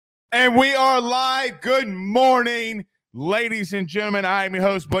And we are live. Good morning, ladies and gentlemen. I am your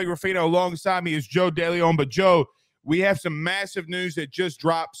host, Blake Ruffino. Alongside me is Joe DeLeone. But, Joe, we have some massive news that just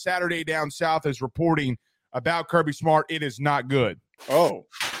dropped. Saturday Down South is reporting about Kirby Smart. It is not good. Oh.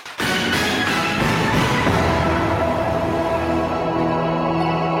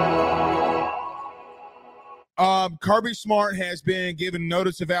 Kirby Smart has been given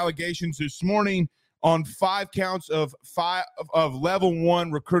notice of allegations this morning on 5 counts of level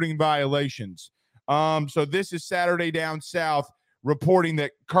 1 recruiting violations. So this is Saturday Down South reporting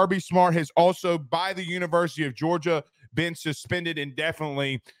that Kirby Smart has also, by the University of Georgia, been suspended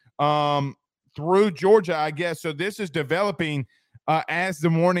indefinitely through Georgia, I guess. So this is developing as the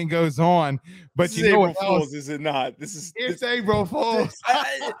morning goes on. But this is April Fool's, is it not? It's April Fool's.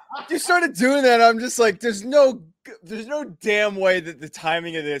 You started doing that. I'm just like, there's no damn way that the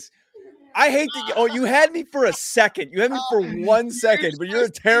timing of this. I hate that. Oh, you had me for a second. You had me for 1 second, but you're a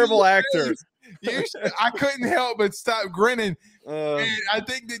terrible actor. I couldn't help but stop grinning. And I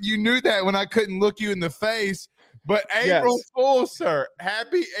think that you knew that when I couldn't look you in the face. But April Fools, sir.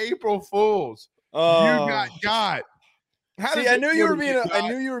 Happy April Fools. You got. See, I knew you were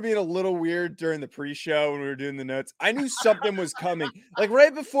being a little weird during the pre-show when we were doing the notes. I knew something was coming. Like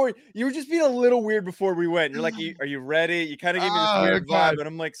right before, you were just being a little weird before we went. You're like, "Are you ready?" You kind of gave me this weird vibe, and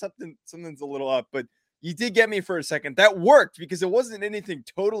I'm like, something's a little up. But you did get me for a second. That worked because it wasn't anything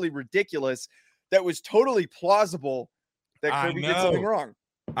totally ridiculous. That was totally plausible that Kirby did something wrong.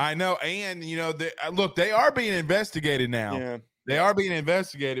 I know, and look, they are being investigated now. Yeah, they are being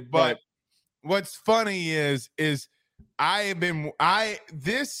investigated. But what's funny is.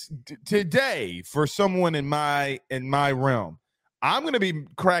 Today for someone in my realm, I'm going to be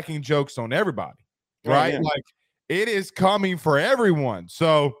cracking jokes on everybody, right? Yeah. Like it is coming for everyone.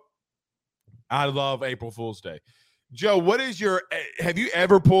 So I love April Fool's Day. Joe, have you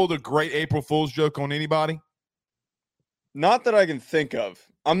ever pulled a great April Fool's joke on anybody? Not that I can think of.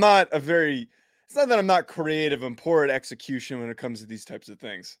 It's not that I'm not creative and poor at execution when it comes to these types of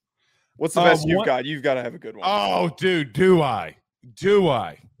things. What's the best you've got? You've got to have a good one. Oh, dude, do I?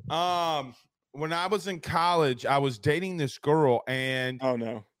 When I was in college, I was dating this girl, and oh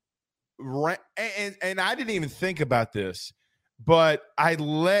no, and I didn't even think about this, but I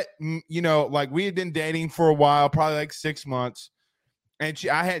we had been dating for a while, probably like 6 months, and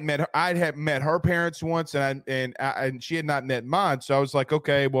I had met her parents once, and she had not met mine, so I was like,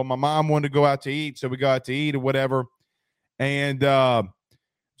 okay, well, my mom wanted to go out to eat, so we go out to eat or whatever, and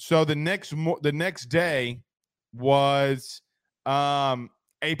so the next day was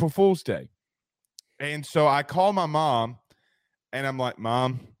April Fool's Day. And so I called my mom and I'm like,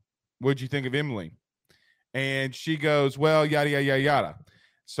 "Mom, what'd you think of Emily?" And she goes, "Well, yada, yada, yada, yada."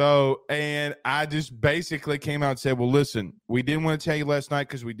 So, and I just basically came out and said, "Well, listen, we didn't want to tell you last night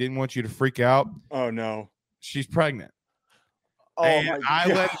because we didn't want you to freak out." Oh, no. She's pregnant. Oh, and my God. I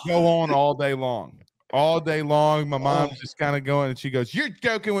let it go on all day long. All day long, my mom's just kind of going, and she goes, "You're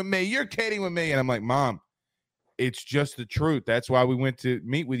joking with me. You're kidding with me." And I'm like, "Mom, it's just the truth. That's why we went to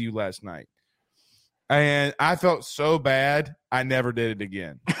meet with you last night." And I felt so bad, I never did it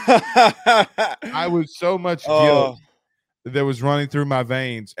again. I was so much guilt that was running through my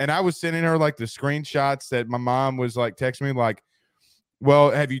veins. And I was sending her like the screenshots that my mom was like texting me like,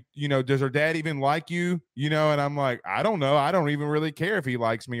 "Well, have you, does her dad even like you?" And I'm like, "I don't know. I don't even really care if he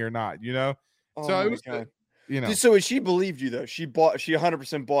likes me or not, So it was, So she believed you though. She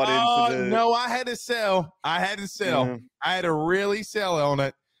 100% bought into the. No, I had to sell. Mm-hmm. I had to really sell on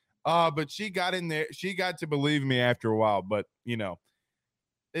it. But she got in there. She got to believe me after a while. But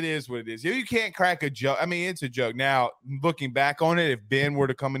it is what it is. You can't crack a joke. I mean, it's a joke. Now, looking back on it, if Ben were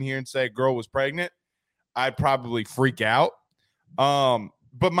to come in here and say a girl was pregnant, I'd probably freak out.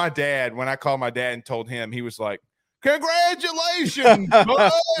 But my dad, when I called my dad and told him, he was like, "Congratulations,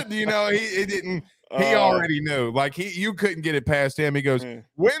 bud." He didn't. He already knew. Like you couldn't get it past him. He goes,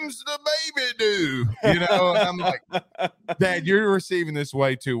 "When's the baby due?" And I'm like, "Dad, you're receiving this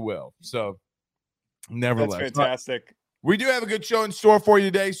way too well." So, nevertheless, that's fantastic. We do have a good show in store for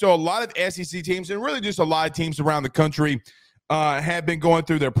you today. So, a lot of SEC teams and really just a lot of teams around the country have been going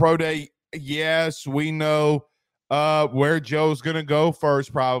through their pro day. Yes, we know where Joe's going to go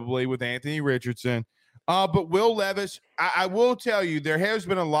first, probably with Anthony Richardson. But Will Levis, I will tell you, there has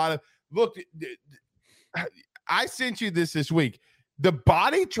been a lot of – look, I sent you this week. The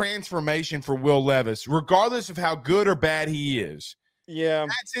body transformation for Will Levis, regardless of how good or bad he is,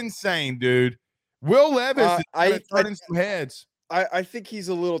 that's insane, dude. Will Levis is turning some heads. I think he's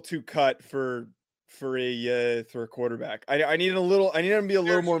a little too cut for for a quarterback. I need him to be a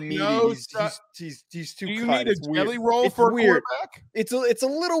little more meaty. He's too Do you cut. need a jelly roll for a quarterback? It's a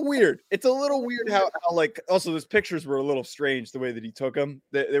little weird. It's a little weird how like also those pictures were a little strange the way that he took them.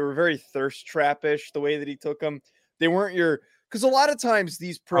 They were very thirst trap-ish the way that he took them. They weren't because a lot of times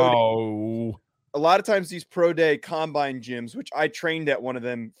these pro day combine gyms, which I trained at one of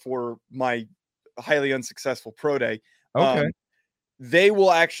them for my highly unsuccessful pro day. Okay. They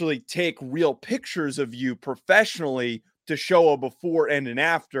will actually take real pictures of you professionally to show a before and an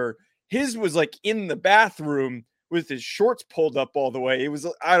after. His was like in the bathroom with his shorts pulled up all the way. It was,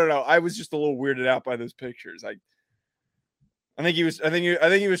 I don't know. I was just a little weirded out by those pictures. I think he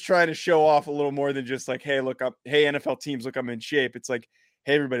was trying to show off a little more than just like, hey, NFL teams, look, I'm in shape. It's like,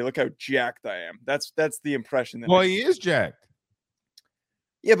 hey, everybody, look how jacked I am. That's the impression. He is jacked.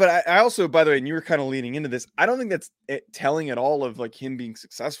 Yeah, but I also, by the way, and you were kind of leaning into this, I don't think that's telling at all of like him being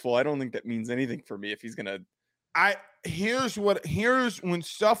successful. I don't think that means anything for me if he's gonna. Here's when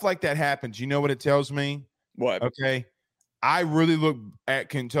stuff like that happens. You know what it tells me? What? Okay, I really look at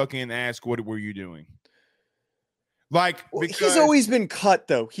Kentucky and ask, what were you doing? Because he's always been cut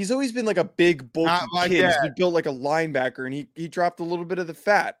though. He's always been like a big bulky kid. He's been built like a linebacker, and he dropped a little bit of the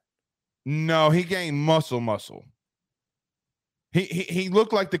fat. No, he gained muscle. He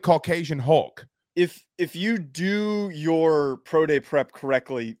looked like the Caucasian Hulk. If you do your pro day prep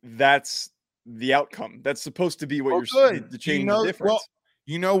correctly, that's the outcome. That's supposed to be what you're the change the difference. Well,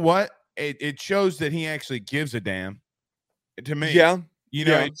 you know what? It shows that he actually gives a damn. To me,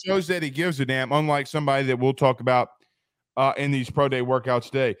 it shows that he gives a damn. Unlike somebody that we'll talk about in these pro day workouts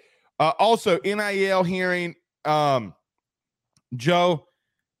today. Also, NIL hearing, Joe.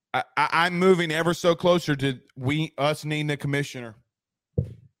 I'm moving ever so closer to us needing a commissioner.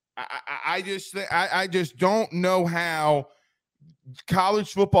 I just don't know how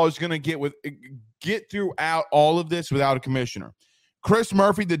college football is going to get throughout all of this without a commissioner. Chris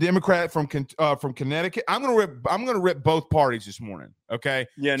Murphy, the Democrat from Connecticut. I'm gonna rip both parties this morning. Okay.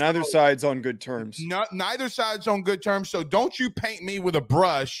 Yeah, neither side's on good terms. Neither side's on good terms. So don't you paint me with a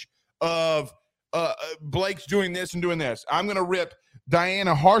brush of Blake's doing this and doing this. I'm gonna rip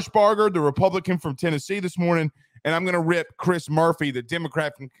Diana Harshbarger, the Republican from Tennessee, this morning, and I'm going to rip Chris Murphy, the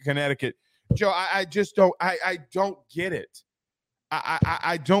Democrat from Connecticut. Joe, I just don't. I don't get it.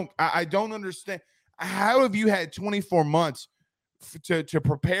 I don't understand. How have you had 24 months to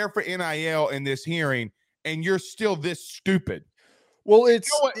prepare for NIL in this hearing, and you're still this stupid? Well,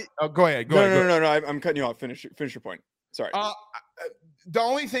 go ahead. No. I'm cutting you off. Finish your point. Sorry. The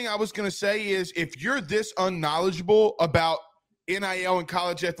only thing I was going to say is, if you're this unknowledgeable about NIL and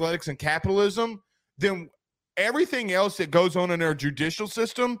college athletics and capitalism, then everything else that goes on in our judicial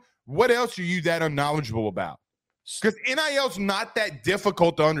system, what else are you that unknowledgeable about? Because NIL is not that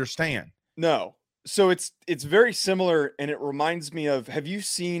difficult to understand. No. So it's very similar, and it reminds me of, have you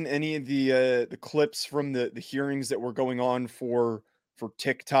seen any of the clips from the hearings that were going on for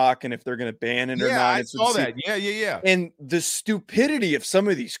TikTok, and if they're going to ban it or not? Yeah, I saw that. Yeah. And the stupidity of some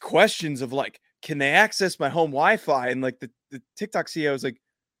of these questions of like, can they access my home Wi-Fi? And like the TikTok CEO is like,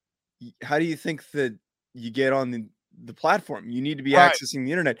 how do you think that you get on the platform? You need to be accessing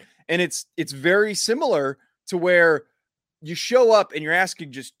the internet. And it's very similar to where you show up and you're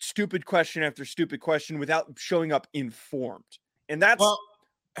asking just stupid question after stupid question without showing up informed. And that's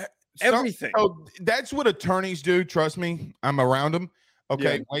everything. So that's what attorneys do. Trust me. I'm around them.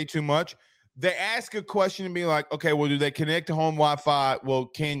 Okay. Way too much. They ask a question and be like, okay, well, do they connect to home Wi-Fi? Well,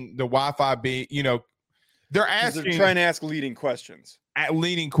 can the Wi-Fi be, they're asking. They're trying to ask leading questions.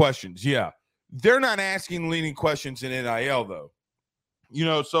 Leading questions, yeah. They're not asking leading questions in NIL, though.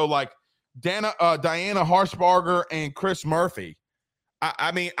 So like Diana Harshbarger and Chris Murphy.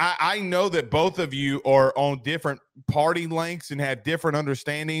 I know that both of you are on different party lengths and have different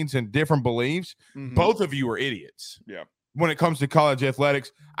understandings and different beliefs. Mm-hmm. Both of you are idiots. Yeah. When it comes to college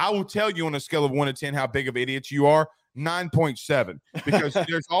athletics, I will tell you on a scale of 1 to 10 how big of idiots you are. 9.7, because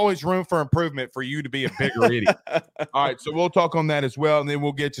there's always room for improvement for you to be a bigger idiot. All right, so we'll talk on that as well, and then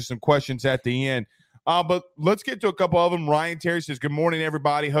we'll get to some questions at the end. But let's get to a couple of them. Ryan Terry says, good morning,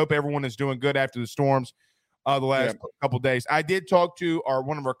 everybody. Hope everyone is doing good after the storms the last couple of days. I did talk to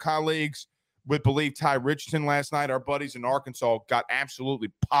one of our colleagues with Believe Ty Richardson last night. Our buddies in Arkansas got absolutely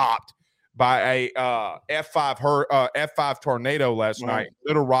popped by a F5 tornado last night,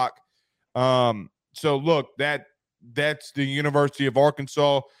 Little Rock. So look, that's the University of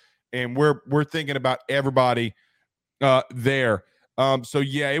Arkansas, and we're thinking about everybody there. So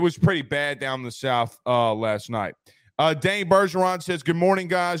yeah, it was pretty bad down the south last night. Dane Bergeron says, good morning,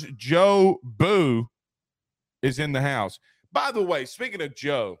 guys. Joe Boo is in the house. By the way, speaking of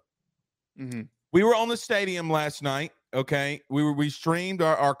Joe, We were on the stadium last night. Okay, we streamed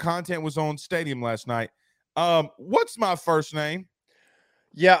our content was on stadium last night. What's my first name?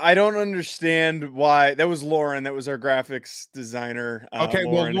 Yeah, I don't understand why. That was Lauren. That was our graphics designer. Okay,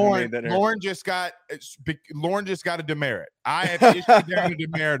 Lauren, well, who made that Lauren just got a demerit. I have issued down a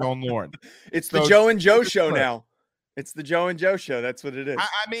demerit on Lauren. It's the Joe and Joe show now. It's the Joe and Joe show. That's what it is.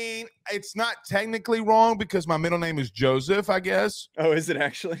 I mean, it's not technically wrong because my middle name is Joseph, I guess. Oh, is it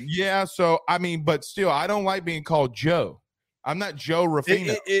actually? Yeah. So I mean, but still, I don't like being called Joe. I'm not Joe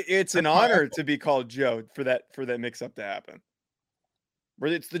Ruffino. It's an honor to be called Joe for that mix up to happen.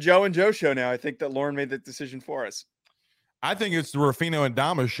 It's the Joe and Joe show now. I think that Lauren made that decision for us. I think it's the Ruffino and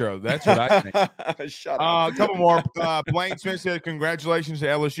Dama show. That's what I think. Shut up. A couple more. Blaine Smith said, congratulations to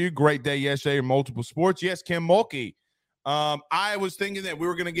LSU. Great day yesterday in multiple sports. Yes, Kim Mulkey. I was thinking that we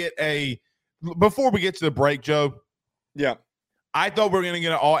were going to get before we get to the break, Joe. Yeah. I thought we were going to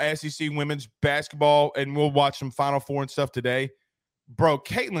get an all SEC women's basketball, and we'll watch some Final Four and stuff today. Bro,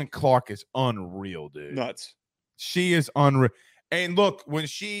 Caitlin Clark is unreal, dude. Nuts. She is unreal. And look, when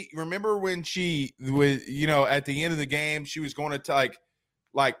she was, at the end of the game, she was going to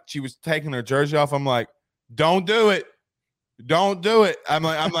like she was taking her jersey off. I'm like, don't do it. Don't do it. I'm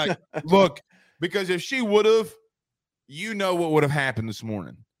like, look, because if she would have, what would have happened this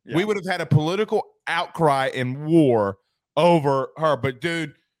morning. Yeah. We would have had a political outcry and war over her. But,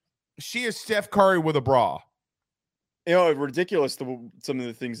 dude, she is Steph Curry with a bra. Ridiculous some of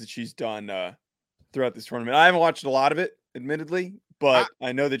the things that she's done throughout this tournament. I haven't watched a lot of it, admittedly, but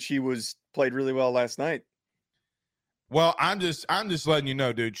I know that she played really well last night. Well, I'm just letting you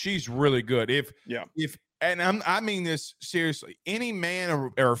know, dude, she's really good. I mean this seriously. Any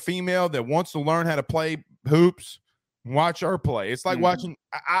man or female that wants to learn how to play hoops, watch her play. It's like watching.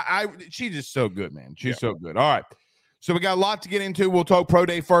 She's just so good, man. She's so good. All right, so we got a lot to get into. We'll talk pro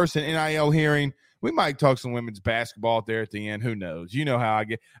day first and NIL hearing. We might talk some women's basketball out there at the end. Who knows? You know how I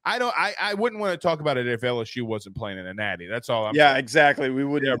get. I wouldn't want to talk about it if LSU wasn't playing in a natty. That's all I'm saying. Exactly. We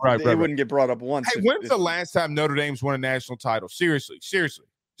wouldn't. Yeah, right. Wouldn't get brought up once. Hey, when's the last time Notre Dame's won a national title? Seriously. Serious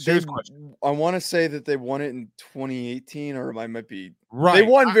question. I want to say that they won it in 2018, or I might be right. They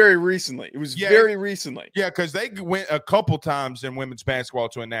won very recently. It was very recently. Yeah, because they went a couple times in women's basketball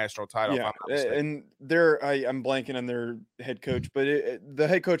to a national title. Yeah, and I'm blanking on their head coach, but the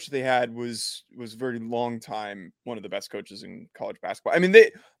head coach they had was a very long time one of the best coaches in college basketball. I mean,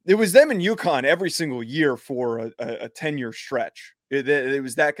 it was them and UConn every single year for a 10-year stretch. It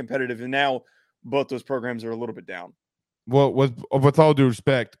was that competitive, and now both those programs are a little bit down. Well, with all due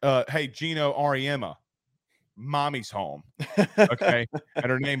respect, hey, Gino Ariema, mommy's home, okay? And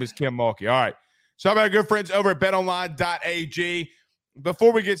her name is Kim Mulkey. All right. So how about our good friends over at betonline.ag?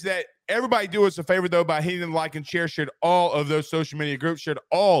 Before we get to that, everybody do us a favor, though, by hitting the like and share all of those social media groups, shared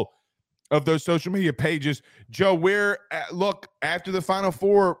all of those social media pages. Joe, look, after the Final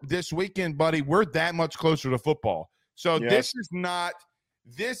Four this weekend, buddy, we're that much closer to football. So this is not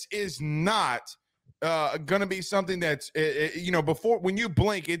going to be something that's, before when you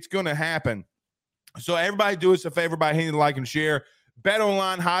blink, it's going to happen. So everybody do us a favor by hitting the like and share.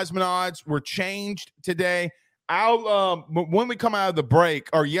 BetOnline Heisman odds were changed today. When we come out of the break,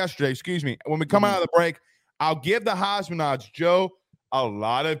 or yesterday, excuse me, when we come out of the break, I'll give the Heisman odds. Joe, a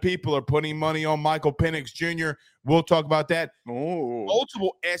lot of people are putting money on Michael Penix Jr. We'll talk about that.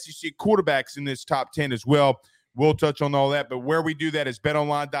 Multiple SEC quarterbacks in this top 10 as well. We'll touch on all that. But where we do that is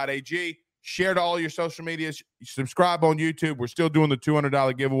betonline.ag. Share to all your social medias. Subscribe on YouTube. We're still doing the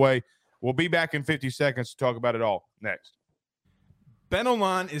 $200 giveaway. We'll be back in 50 seconds to talk about it all next.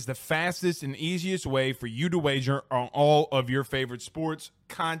 BetOnline is the fastest and easiest way for you to wager on all of your favorite sports,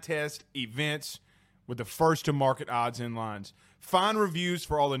 contests, events with the first-to-market odds and lines. Find reviews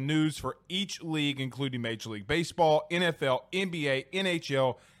for all the news for each league, including Major League Baseball, NFL, NBA,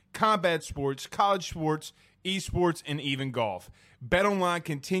 NHL, combat sports, college sports, esports, and even golf. BetOnline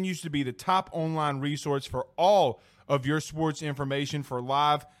continues to be the top online resource for all of your sports information for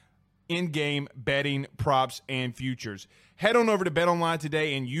live in-game betting, props, and futures. Head on over to BetOnline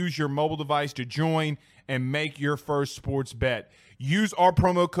today and use your mobile device to join and make your first sports bet. Use our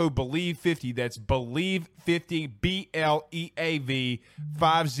promo code BELIEVE50, that's BELIEVE50, BLEAV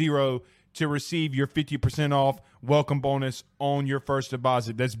 50, to receive your 50% off welcome bonus on your first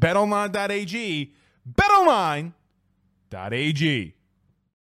deposit. That's betonline.ag. BetOnline.ag.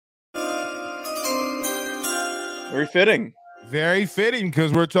 Very fitting. Very fitting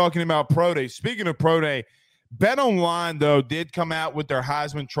because we're talking about Pro Day. Speaking of Pro Day, BetOnline, though, did come out with their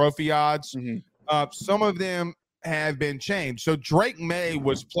Heisman Trophy odds. Some of them have been changed. So Drake May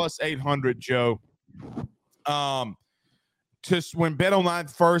was plus 800, Joe. When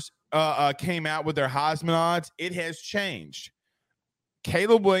BetOnline first came out with their Heisman odds, it has changed.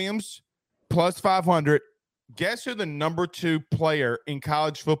 Caleb Williams plus 500. Guess who the number 2 player in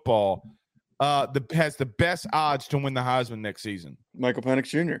college football has the best odds to win the Heisman next season? Michael Penix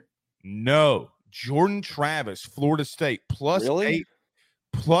Jr. No, Jordan Travis, Florida State, plus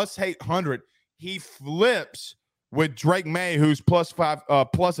 800. He flips with Drake May, who's plus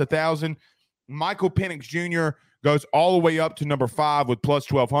 1,000. Michael Penix Jr. goes all the way up to number 5 with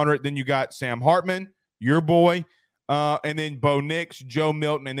plus 1,200. Then you got Sam Hartman, your boy, and then Bo Nix, Joe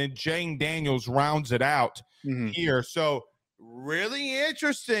Milton, and then Jane Daniels rounds it out here. So really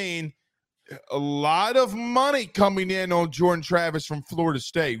interesting. A lot of money coming in on Jordan Travis from Florida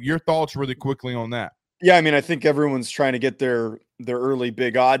State. Your thoughts really quickly on that? Yeah, I mean, I think everyone's trying to get their early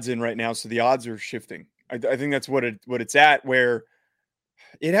big odds in right now, so the odds are shifting. I think that's what it's at, where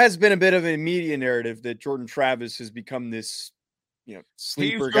it has been a bit of a media narrative that Jordan Travis has become this,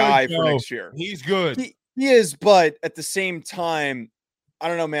 sleeper guy for next year. He's good. He is, but at the same time, I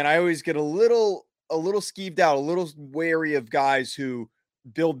don't know, man. I always get a little skeeved out, a little wary of guys who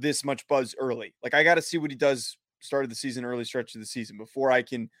build this much buzz early. Like, I got to see what he does start of the season, early stretch of the season, before I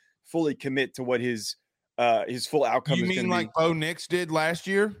can fully commit to what his full outcome is going to be. You mean like Bo Nix did last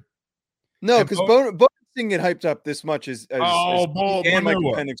year? No, because Bo didn't get hyped up this much as Michael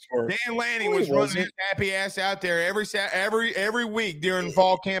Penix for. Dan Lanning was running his happy ass out there every week during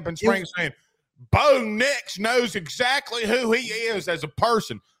fall camp and spring saying, Bo Nix knows exactly who he is as a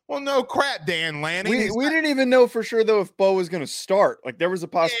person. Well, no crap, Dan Lanning. We didn't even know for sure, though, if Bo was going to start. Like, there was a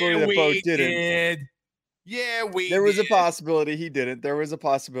possibility that Bo didn't. There was a possibility he didn't. There was a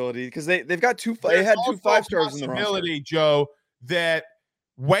possibility because they've got they had 2 5-stars in the roster. Joe, that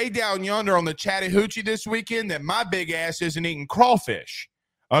way down yonder on the Chattahoochee this weekend, that my big ass isn't eating crawfish.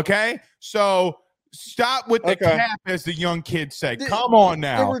 Okay, so stop with the cap, as the young kids say. Come on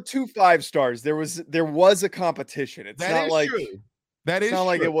now. There were 2 5-stars. There was a competition. It's not like true. That is not true.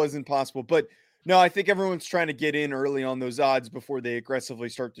 like it wasn't possible, but no, I think everyone's trying to get in early on those odds before they aggressively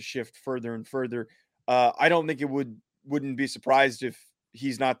start to shift further and further. I don't think it wouldn't be surprised if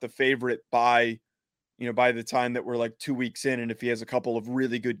he's not the favorite by the time that we're like 2 weeks in, and if he has a couple of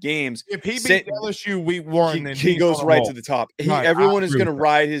really good games. If he beats LSU week 1, then he goes right to the top. Everyone is going to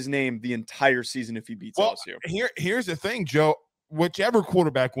ride his name the entire season if he beats LSU. Here's the thing, Joe. Whichever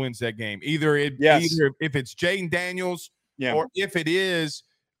quarterback wins that game, either if it's Jaden Daniels or if it is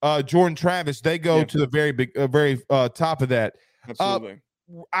Jordan Travis, they go to the very top of that. Absolutely.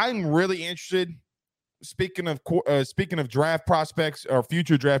 I'm really interested. Speaking of draft prospects or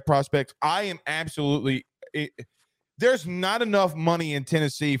future draft prospects, I am absolutely. There's not enough money in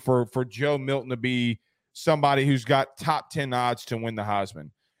Tennessee for Joe Milton to be somebody who's got top 10 odds to win the Heisman.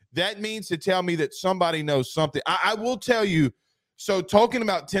 That means to tell me that somebody knows something. I will tell you. So talking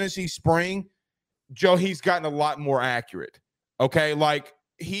about Tennessee spring, Joe, he's gotten a lot more accurate. Okay, like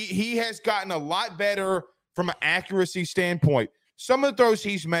he has gotten a lot better from an accuracy standpoint. Some of the throws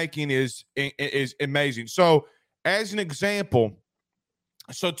he's making is amazing. So, as an example,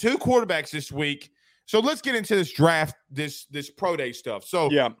 2 quarterbacks this week. So let's get into this draft, this pro day stuff.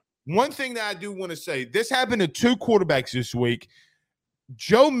 So, one thing that I do want to say, this happened to 2 quarterbacks this week.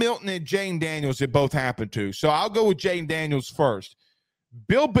 Joe Milton and Jane Daniels, it both happened to. So I'll go with Jane Daniels first.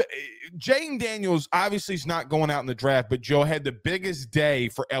 Jane Daniels obviously is not going out in the draft, but Joe had the biggest day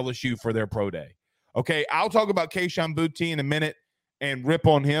for LSU for their pro day. Okay, I'll talk about Kayshon Boutte in a minute and rip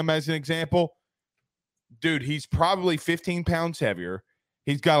on him as an example. Dude, he's probably 15 pounds heavier.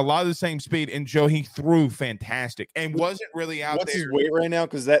 He's got a lot of the same speed, and Joe, he threw fantastic and wasn't really out What's there. What's his weight right now?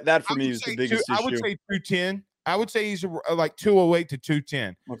 Because that for me is the biggest issue. I would say 210. I would say he's like 208 to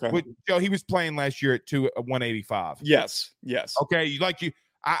 210. Okay. But Joe, he was playing last year at 185. Yes. Okay,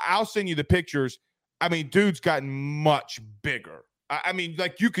 I'll send you the pictures. I mean, dude's gotten much bigger. I mean,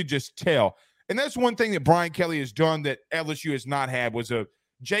 like you could just tell. And that's one thing that Brian Kelly has done that LSU has not had was a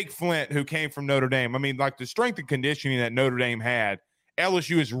Jake Flint who came from Notre Dame. I mean, like the strength and conditioning that Notre Dame had,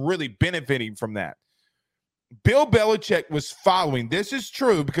 LSU is really benefiting from that. Bill Belichick was following. This is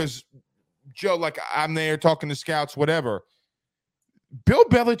true because, Joe, like I'm there talking to scouts, whatever. Bill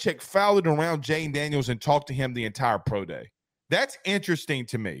Belichick followed around Jane Daniels and talked to him the entire pro day. That's interesting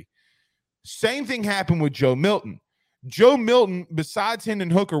to me. Same thing happened with Joe Milton. Joe Milton, besides Hendon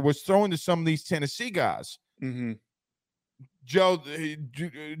Hooker, was throwing to some of these Tennessee guys. Mm-hmm. Joe,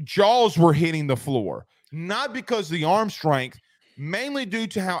 jaws were hitting the floor, not because of the arm strength, mainly due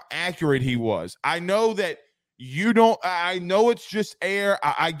to how accurate he was. I know that you don't – I know it's just air.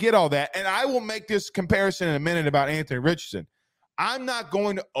 I get all that, and I will make this comparison in a minute about Anthony Richardson. I'm not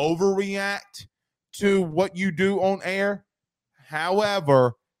going to overreact to what you do on air.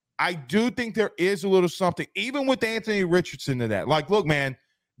 However, I do think there is a little something, even with Anthony Richardson, to that. Like, look, man,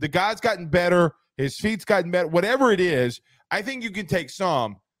 the guy's gotten better. His feet's gotten better. Whatever it is, I think you can take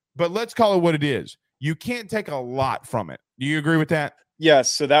some, but let's call it what it is. You can't take a lot from it. Do you agree with that? Yes.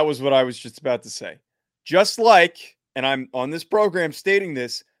 So that was what I was just about to say. Just like, and I'm on this program stating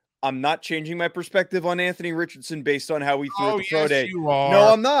this, I'm not changing my perspective on Anthony Richardson based on how we threw at the pro day. You are.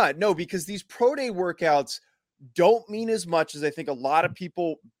 No, I'm not. No, because these pro day workouts don't mean as much as I think a lot of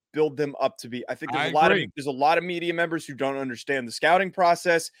people build them up to be. I think there's a lot of media members who don't understand the scouting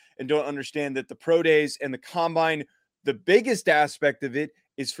process and don't understand that the pro days and the combine, the biggest aspect of it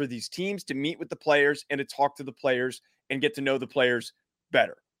is for these teams to meet with the players and to talk to the players and get to know the players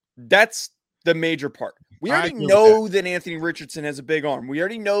better. That's the major part. We already know that Anthony Richardson has a big arm. We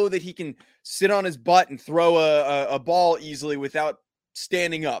already know that he can sit on his butt and throw a ball easily without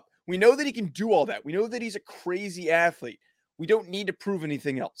standing up. We know that he can do all that. We know that he's a crazy athlete. We don't need to prove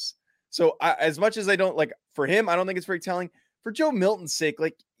anything else. So as much as I don't like for him, I don't think it's very telling. For Joe Milton's sake,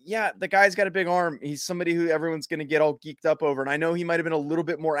 like, yeah, the guy's got a big arm. He's somebody who everyone's going to get all geeked up over. And I know he might have been a little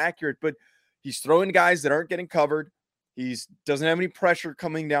bit more accurate, but he's throwing guys that aren't getting covered. He doesn't have any pressure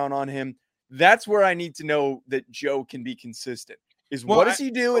coming down on him. That's where I need to know that Joe can be consistent. What does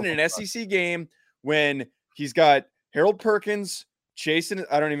he do in an SEC game when he's got Harold Perkins chasing?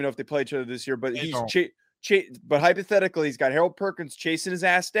 I don't even know if they play each other this year, but but hypothetically, he's got Harold Perkins chasing his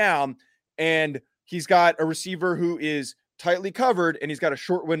ass down, and he's got a receiver who is tightly covered, and he's got a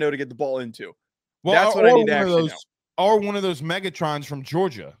short window to get the ball into. Well, that's what I need to actually know. Or one of those Megatrons from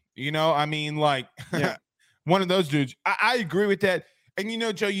Georgia. You know, I mean, like, yeah. One of those dudes. I agree with that. And, you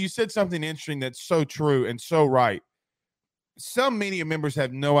know, Joe, you said something interesting that's so true and so right. Some media members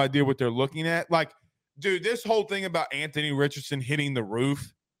have no idea what they're looking at. Like, dude, this whole thing about Anthony Richardson hitting the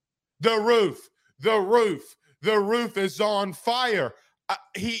roof is on fire.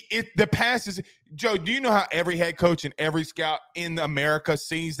 The pass is, Joe, do you know how every head coach and every scout in America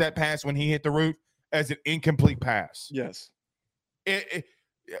sees that pass when he hit the roof as an incomplete pass? Yes.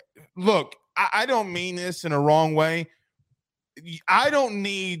 Look, I don't mean this in a wrong way. I don't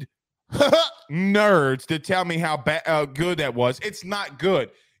need nerds to tell me how good that was. It's not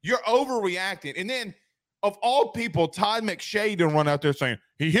good. You're overreacting. And then, of all people, Todd McShay to run out there saying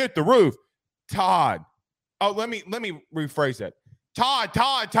he hit the roof. Todd. Oh, let me rephrase that. Todd.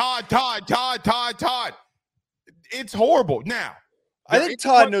 It's horrible. Now, I think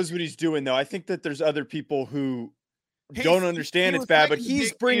Todd knows what he's doing, though. I think that there's other people who don't understand it's bad, but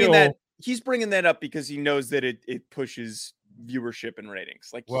he's bringing that up because he knows that it pushes viewership and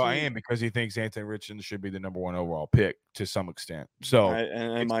ratings. Like, because he thinks Anthony Richardson should be the number 1 overall pick to some extent. So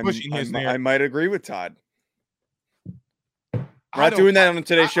I might agree with Todd. We're not doing that on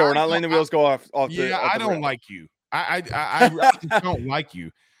today's show. We're not letting the wheels go off. I don't like you. I just don't like you.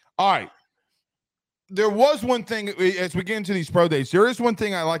 All right. There was one thing as we get into these pro days. There is one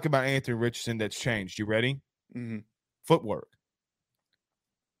thing I like about Anthony Richardson that's changed. You ready? Mm-hmm. Footwork.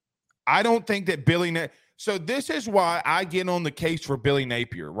 I don't think that so this is why I get on the case for Billy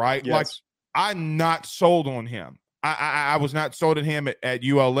Napier, right? Yes. Like, I'm not sold on him. I was not sold on him at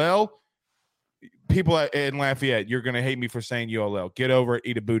ULL. People in Lafayette, you're going to hate me for saying ULL. Get over it,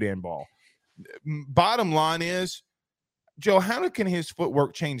 eat a boudin ball. Bottom line is, Joe, how can his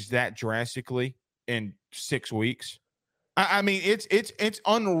footwork change that drastically in 6 weeks? I mean, it's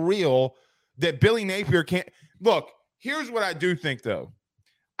unreal that Billy Napier can't. Look, here's what I do think, though.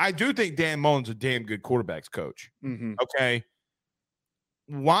 I do think Dan Mullen's a damn good quarterbacks coach. Mm-hmm. Okay.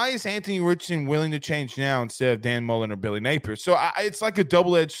 Why is Anthony Richardson willing to change now instead of Dan Mullen or Billy Napier? So it's like a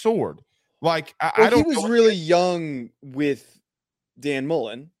double-edged sword. Like, he was really young with Dan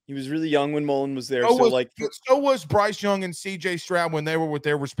Mullen. He was really young when Mullen was there. So was Bryce Young and CJ Stroud when they were with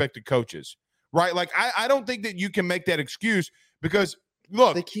their respective coaches, right? Like, I don't think that you can make that excuse because,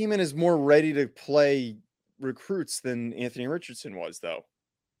 look. They came in as more ready to play recruits than Anthony Richardson was, though.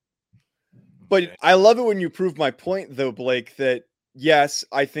 But I love it when you prove my point, though, Blake, that, yes,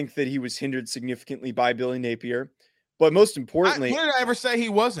 I think that he was hindered significantly by Billy Napier. But most importantly. When did I ever say he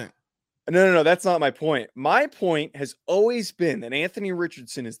wasn't? No. That's not my point. My point has always been that Anthony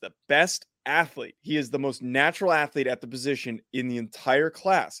Richardson is the best athlete. He is the most natural athlete at the position in the entire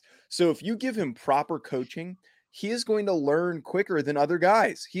class. So if you give him proper coaching, he is going to learn quicker than other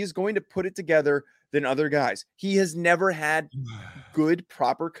guys. He is going to put it together than other guys. He has never had good,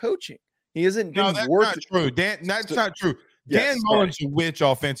 proper coaching. He hasn't been that's not true. That's not true. Dan Mullen's a witch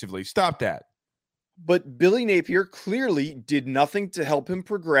offensively. Stop that. But Billy Napier clearly did nothing to help him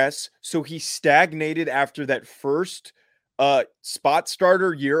progress, so he stagnated after that first spot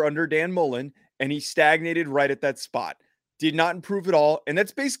starter year under Dan Mullen, and he stagnated right at that spot. did not improve at all. And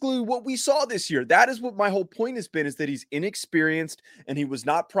that's basically what we saw this year. That is what my whole point has been, is that he's inexperienced and he was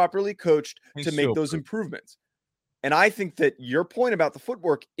not properly coached to make those improvements. And I think that your point about the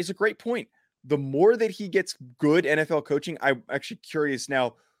footwork is a great point. The more that he gets good NFL coaching, I'm actually curious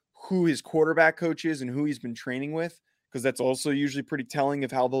now who his quarterback coach is and who he's been training with, because that's also usually pretty telling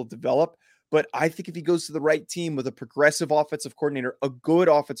of how they'll develop. But I think if he goes to the right team with a progressive offensive coordinator, a good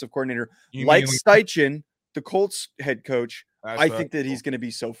offensive coordinator, like Steichen, the Colts head coach, I think that he's going to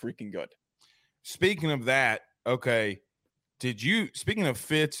be so freaking good. Speaking of that, okay, speaking of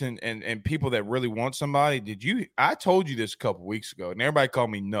fits and people that really want somebody, I told you this a couple weeks ago, and everybody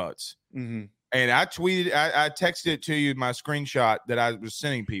called me nuts. Mm-hmm. And I texted it to you, my screenshot that I was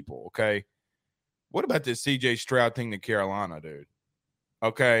sending people, okay? What about this CJ Stroud thing to Carolina, dude?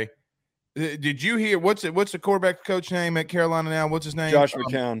 Okay. Did you hear, what's the quarterback coach name at Carolina now? What's his name? Josh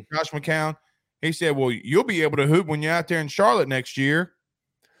McCown. Josh McCown. He said, well, you'll be able to hoop when you're out there in Charlotte next year.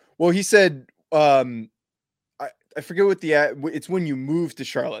 Well, he said, I forget what it's when you move to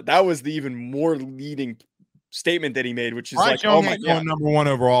Charlotte. That was the even more leading statement that he made, which is Bryce Young ain't going number 1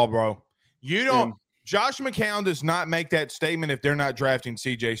 overall, bro. You don't. Josh McCown does not make that statement if they're not drafting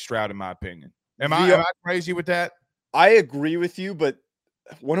CJ Stroud, in my opinion. Am I crazy with that? I agree with you, but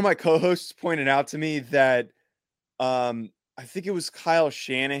one of my co-hosts pointed out to me that I think it was Kyle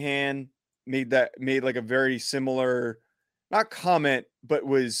Shanahan made like a very similar, not comment, but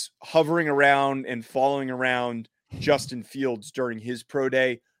was hovering around and following around Justin Fields during his pro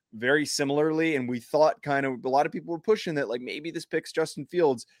day very similarly. And we thought kind of a lot of people were pushing that, like, maybe this picks Justin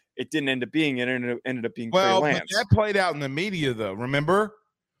Fields. It didn't end up being it. Ended up being Trey Lance. But that played out in the media, though. Remember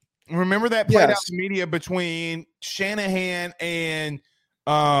that played out in the media between Shanahan and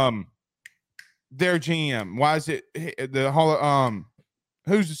their GM. Why is it the whole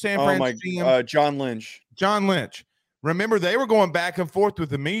who's the San Francisco GM? John Lynch. John Lynch. Remember, they were going back and forth with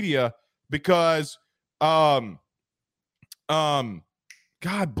the media because God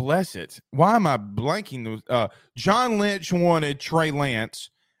bless it. Why am I blanking? John Lynch wanted Trey Lance,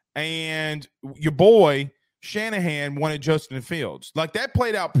 and your boy Shanahan wanted Justin Fields. Like, that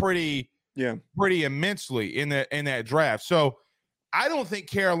played out pretty immensely in that draft. So I don't think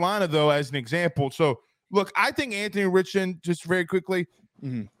Carolina, though, as an example. So look, I think Anthony Richardson, just very quickly.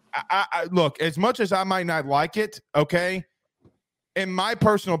 Mm-hmm. I look, as much as I might not like it, okay, in my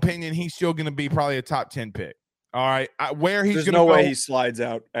personal opinion, he's still going to be probably a top 10 pick. All right, where he's going to go. There's no way he slides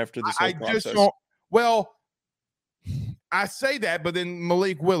out after this whole process. Just don't. Well, I say that, but then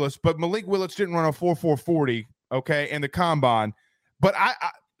Malik Willis didn't run a 4.40, okay, in the combine. But I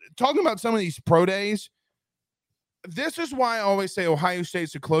talking about some of these pro days, this is why I always say Ohio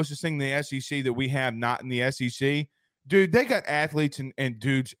State's the closest thing to the SEC that we have not in the SEC. Dude, they got athletes and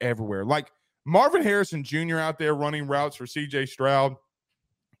dudes everywhere. Like Marvin Harrison Jr. out there running routes for CJ Stroud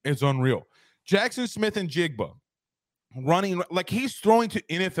is unreal. Jackson Smith and Jigba running, like, he's throwing to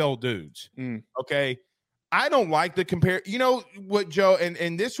NFL dudes. Okay. I don't like the compare. You know what, Joe?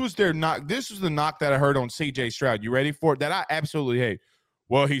 And this was their knock. This was the knock that I heard on CJ Stroud. You ready for it? That I absolutely hate.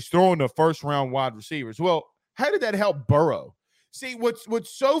 Well, he's throwing the first round wide receivers. Well, how did that help Burrow? See,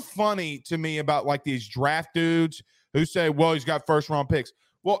 what's so funny to me about, like, these draft dudes who say, well, he's got first round picks.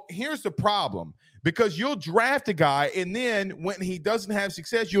 Well, here's the problem, because you'll draft a guy, and then when he doesn't have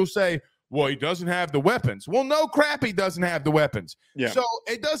success, you'll say, well, he doesn't have the weapons. Well, no crap, he doesn't have the weapons. Yeah. So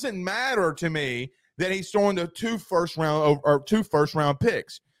it doesn't matter to me that he's throwing the two first round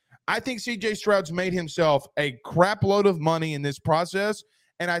picks. I think CJ Stroud's made himself a crap load of money in this process,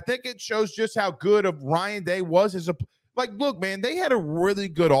 and I think it shows just how good of Ryan Day was as a – like, look, man, they had a really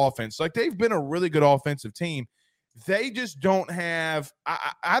good offense. Like, they've been a really good offensive team. They just don't have –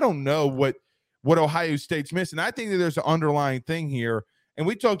 I don't know what Ohio State's missing. I think that there's an underlying thing here, and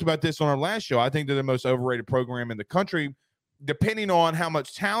we talked about this on our last show. I think they're the most overrated program in the country, depending on how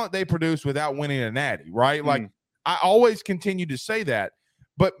much talent they produce without winning a natty, right? Like, I always continue to say that.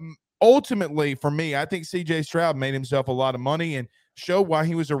 But ultimately, for me, I think C.J. Stroud made himself a lot of money and showed why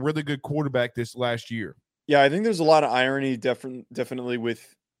he was a really good quarterback this last year. Yeah, I think there's a lot of irony definitely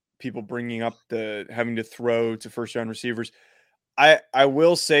with people bringing up the having to throw to first-round receivers. I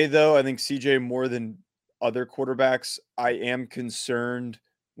will say, though, I think C.J. more than other quarterbacks, I am concerned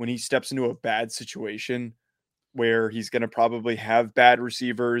when he steps into a bad situation where he's going to probably have bad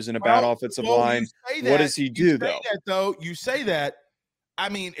receivers and a bad offensive line. What does he do, though? You say that. I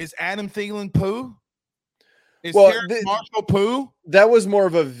mean, is Adam Thielen poo? Is Marshall poo? That was more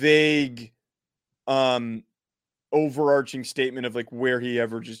of a vague, overarching statement of, like,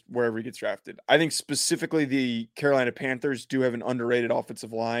 wherever he gets drafted. I think specifically the Carolina Panthers do have an underrated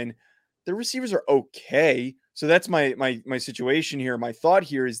offensive line. the receivers are okay. So that's my situation here. My thought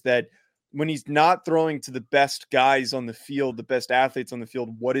here is that when he's not throwing to the best guys on the field, the best athletes on the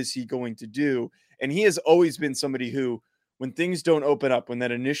field, what is he going to do? And he has always been somebody who, when things don't open up, when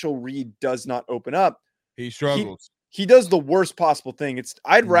that initial read does not open up, he struggles. He does the worst possible thing.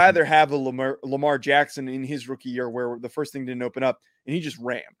 I'd rather have a Lamar Jackson in his rookie year where the first thing didn't open up and he just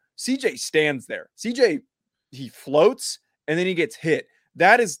ran. CJ stands there. CJ, he floats and then he gets hit.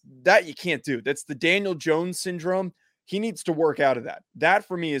 That you can't do. That's the Daniel Jones syndrome. He needs to work out of that. That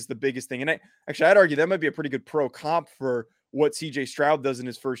for me is the biggest thing. And I'd argue that might be a pretty good pro comp for what CJ Stroud does in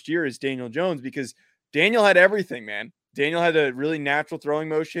his first year is Daniel Jones, because Daniel had everything, man. Daniel had a really natural throwing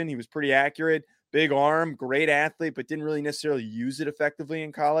motion. He was pretty accurate, big arm, great athlete, but didn't really necessarily use it effectively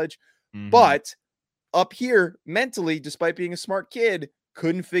in college. Mm-hmm. But up here, mentally, despite being a smart kid,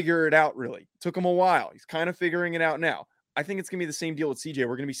 couldn't figure it out really. Took him a while. He's kind of figuring it out now. I think it's going to be the same deal with CJ.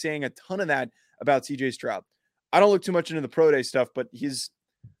 We're going to be saying a ton of that about CJ Stroud. I don't look too much into the pro day stuff, but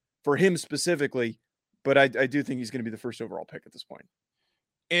for him specifically, but I do think he's going to be the first overall pick at this point.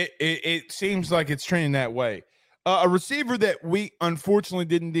 It seems like it's trending that way. A receiver that we unfortunately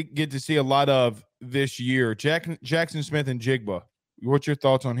didn't get to see a lot of this year, Jackson Smith and Jigba. What's your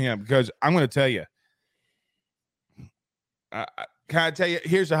thoughts on him? Because I'm going to tell you. Can I tell you?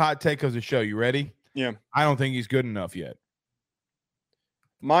 Here's a hot take of the show. You ready? Yeah. I don't think he's good enough yet.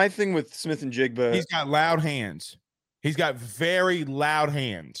 My thing with Smith and Jigba, he's got loud hands. He's got very loud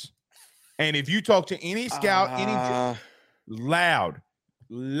hands. And if you talk to any scout, loud.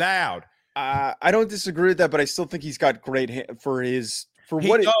 I don't disagree with that, but I still think he's got great but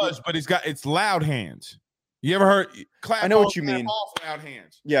it's loud hands. You ever heard? I know what you mean. Loud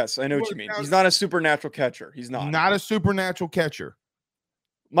hands. Yes, I know what you mean. He's not a supernatural catcher. He's not a supernatural catcher.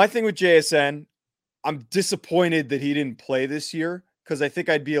 My thing with JSN, I'm disappointed that he didn't play this year, because I think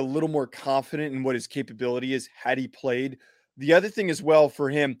I'd be a little more confident in what his capability is had he played. The other thing as well for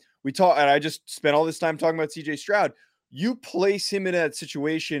him, and I just spent all this time talking about CJ Stroud. You place him in that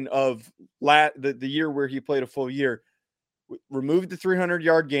situation of the year where he played a full year, removed the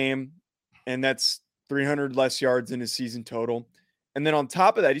 300-yard game, and that's 300 less yards in his season total. And then on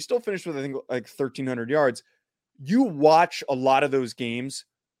top of that, he still finished with, I think, like 1,300 yards. You watch a lot of those games,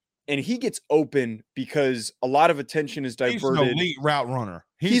 and he gets open because a lot of attention is diverted. He's an elite route runner.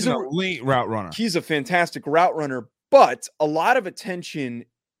 He's an elite route runner. He's a fantastic route runner, but a lot of attention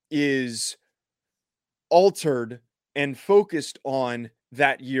is altered and focused on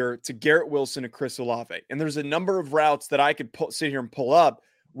that year to Garrett Wilson and Chris Olave. And there's a number of routes that I could sit here and pull up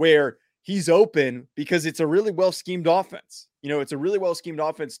where he's open because it's a really well-schemed offense. It's a really well-schemed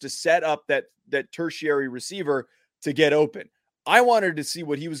offense to set up that tertiary receiver to get open. I wanted to see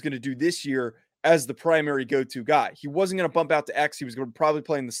what he was going to do this year as the primary go-to guy. He wasn't going to bump out to X. He was going to probably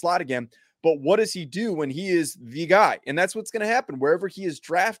play in the slot again. But what does he do when he is the guy? And that's what's going to happen. Wherever he is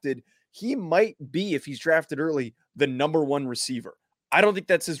drafted, he might be, if he's drafted early, the number one receiver. I don't think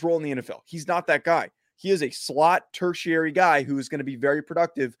that's his role in the NFL. He's not that guy. He is a slot tertiary guy who is going to be very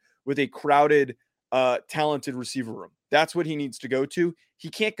productive with a crowded, talented receiver room. That's what he needs to go to. He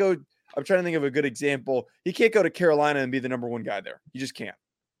can't go. I'm trying to think of a good example. He can't go to Carolina and be the number one guy there. He just can't.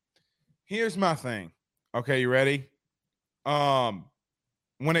 Here's my thing. Okay, you ready?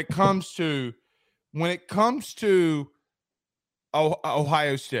 When it comes to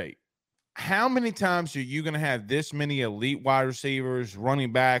Ohio State, how many times are you going to have this many elite wide receivers,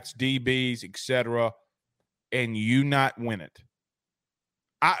 running backs, DBs, etc., and you not win it?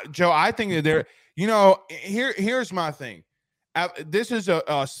 Joe, I think that here's my thing. This is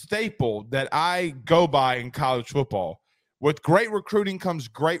a staple that I go by in college football. With great recruiting comes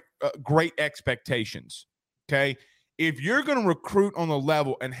great expectations. Okay, if you're going to recruit on the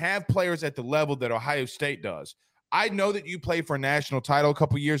level and have players at the level that Ohio State does, I know that you played for a national title a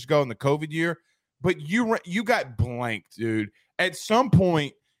couple years ago in the COVID year, but you got blanked, dude. At some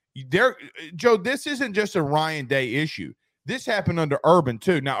point, Joe, this isn't just a Ryan Day issue. This happened under Urban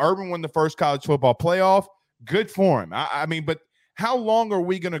too. Now, Urban won the first college football playoff. Good for him. I mean, but how long are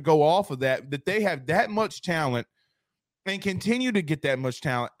we going to go off of that they have that much talent and continue to get that much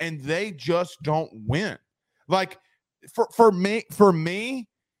talent, and they just don't win? Like, for me,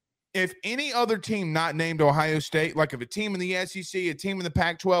 if any other team not named Ohio State, like if a team in the SEC, a team in the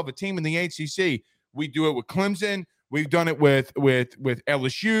Pac-12, a team in the ACC, we do it with Clemson. We've done it with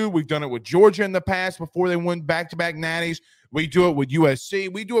LSU. We've done it with Georgia in the past before they won back-to-back natties. We do it with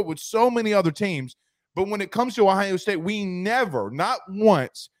USC. We do it with so many other teams. But when it comes to Ohio State, we never, not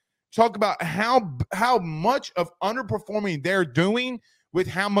once, talk about how much of underperforming they're doing with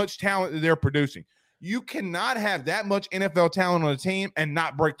how much talent they're producing. You cannot have that much NFL talent on a team and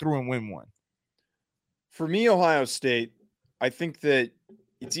not break through and win one. For me, Ohio State, I think that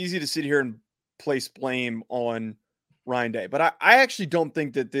it's easy to sit here and place blame on Ryan Day, but I actually don't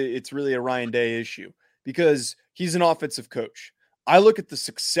think that it's really a Ryan Day issue because he's an offensive coach. I look at the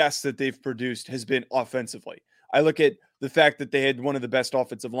success that they've produced has been offensively. I look at the fact that they had one of the best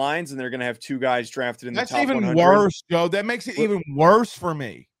offensive lines and they're going to have two guys drafted in the top 100. That's even worse, Joe. That makes it even worse for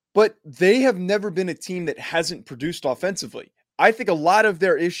me. But they have never been a team that hasn't produced offensively. I think a lot of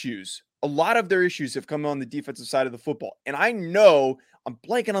their issues have come on the defensive side of the football. And I know I'm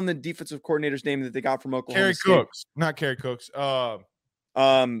blanking on the defensive coordinator's name that they got from Oklahoma State.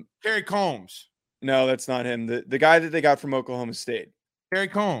 Kerry Combs. No, that's not him. The guy that they got from Oklahoma State. Kerry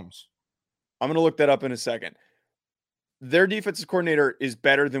Combs. I'm going to look that up in a second. Their defensive coordinator is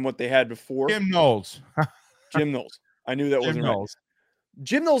better than what they had before. Jim Knowles. I knew that wasn't right.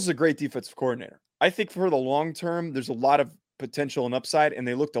 Jim Knowles is a great defensive coordinator. I think for the long term, there's a lot of potential and upside, and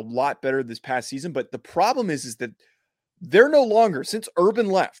they looked a lot better this past season. But the problem is that they're no longer, since Urban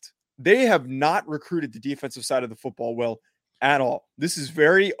left, they have not recruited the defensive side of the football well at all. This is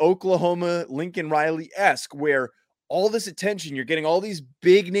very Oklahoma, Lincoln Riley-esque, where all this attention, you're getting all these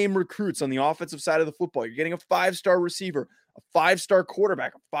big name recruits on the offensive side of the football. You're getting a 5-star receiver, a 5-star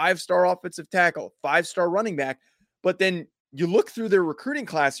quarterback, a 5-star offensive tackle, a 5-star running back. But then you look through their recruiting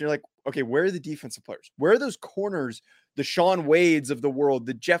class and you're like, okay, where are the defensive players? Where are those corners, the Sean Wades of the world,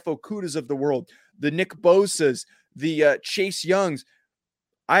 the Jeff Okudas of the world, the Nick Bosas, the Chase Youngs?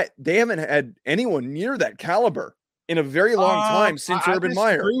 They haven't had anyone near that caliber in a very long time since Urban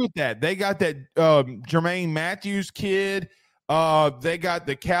Meyer. I agree with that. They got that Jermaine Matthews kid. They got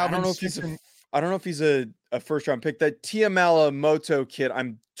the Calvin. I don't know if he's a first-round pick. That Tiamalamoto kid,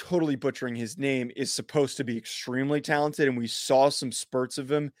 I'm totally butchering his name, is supposed to be extremely talented, and we saw some spurts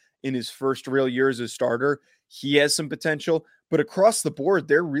of him in his first real year as a starter. He has some potential, but across the board,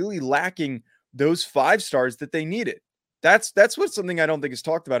 they're really lacking those 5 stars that they needed. That's what's something I don't think is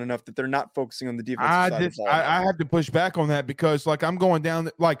talked about enough, that they're not focusing on the defensive side of the ball. I have to push back on that because, like, I'm going down,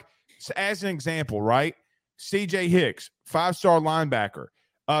 like, as an example, right? C.J. Hicks, 5-star linebacker.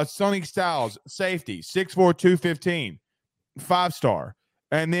 Sonny Styles, safety, 6'4", 215, 5-star.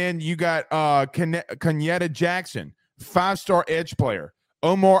 And then you got Kenyatta Jackson, 5-star edge player.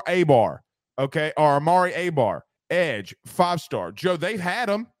 Omar Abar, okay, or Amari Abar, edge, 5-star. Joe, they've had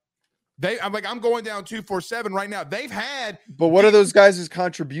them. I'm going down 247 right now. They've had. But what are those guys'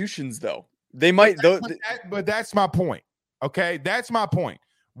 contributions, though? They might. But that's my point. Okay, that's my point.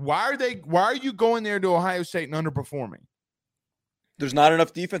 Why are you going there to Ohio State and underperforming? There's not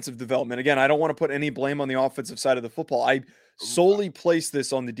enough defensive development. Again, I don't want to put any blame on the offensive side of the football. I solely place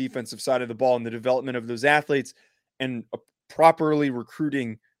this on the defensive side of the ball and the development of those athletes and properly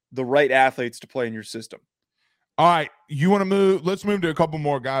recruiting the right athletes to play in your system. All right, you want to move? Let's move to a couple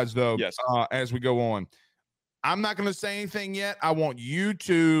more guys, though. Yes. As we go on, I'm not going to say anything yet. I want you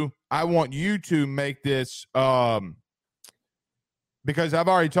to make this because I've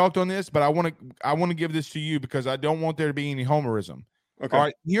already talked on this, but I want to give this to you because I don't want there to be any homerism. Okay. All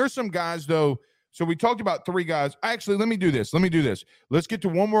right. Here's some guys, though. So we talked about 3 guys. Actually, let me do this. Let's get to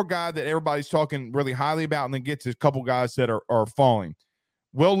one more guy that everybody's talking really highly about, and then get to a couple guys that are falling.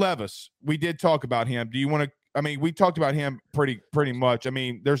 Will Levis. We did talk about him. Do you want to? I mean, we talked about him pretty much. I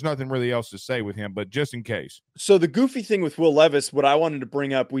mean, there's nothing really else to say with him, but just in case. So the goofy thing with Will Levis, what I wanted to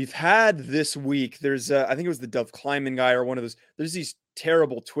bring up, we've had this week, there's I think it was the Dove Kleiman guy or one of those. There's these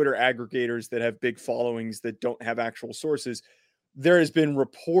terrible Twitter aggregators that have big followings that don't have actual sources. There has been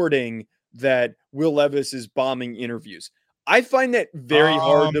reporting that Will Levis is bombing interviews. I find that very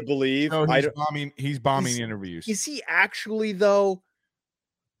hard to believe. No, he's bombing interviews. Is he actually, though?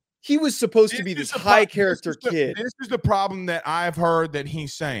 He was supposed to be this high character kid. This is the problem that I've heard that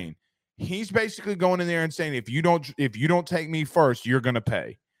he's saying. He's basically going in there and saying, if you don't take me first, you're going to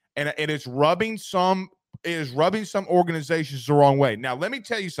pay. And it is rubbing some organizations the wrong way. Now, let me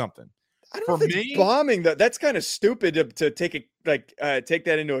tell you something. I don't think bombing that's kind of stupid to take take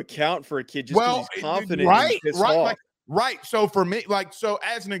that into account for a kid just because he's confident. Right. So for me, so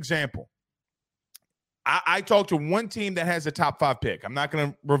as an example, I talked to one team that has a top 5 pick. I'm not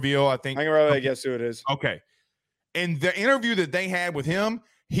going to reveal. I can probably guess who it is. Okay. In the interview that they had with him,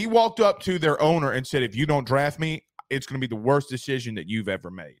 he walked up to their owner and said, if you don't draft me, it's going to be the worst decision that you've ever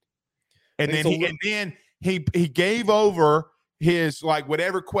made. And then he gave over his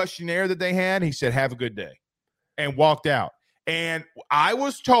whatever questionnaire that they had. He said, have a good day, and walked out. And I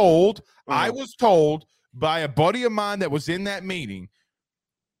was told by a buddy of mine that was in that meeting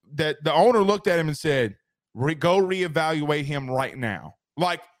that the owner looked at him and said, go reevaluate him right now.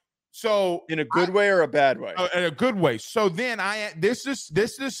 So in a good way or a bad way? In a good way. So then this is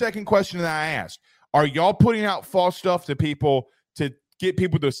the second question that I asked. Are y'all putting out false stuff to people to get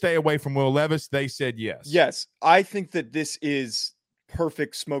people to stay away from Will Levis? They said yes. Yes. I think that this is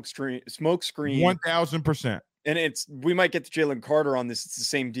perfect smoke screen. 1,000%. And we might get to Jalen Carter on this. It's the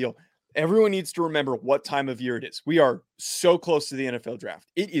same deal. Everyone needs to remember what time of year it is. We are so close to the NFL draft.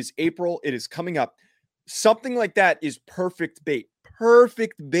 It is April. It is coming up. Something like that is perfect bait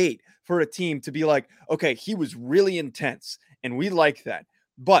for a team to be like, okay, he was really intense and we like that.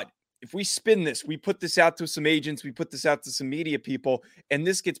 But if we spin this, we put this out to some agents, we put this out to some media people, and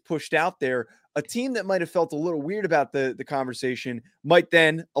this gets pushed out there, a team that might have felt a little weird about the conversation might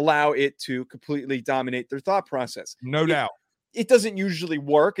then allow it to completely dominate their thought process. No doubt. It doesn't usually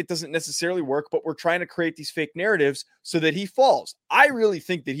work. It doesn't necessarily work, but we're trying to create these fake narratives so that he falls. I really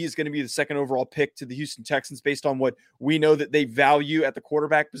think that he's going to be the second overall pick to the Houston Texans based on what we know that they value at the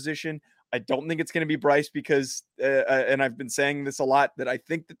quarterback position. I don't think it's going to be Bryce because, and I've been saying this a lot, that I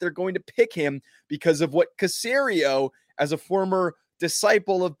think that they're going to pick him because of what Caserio, as a former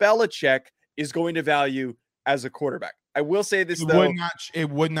disciple of Belichick, is going to value as a quarterback. I will say this, though. It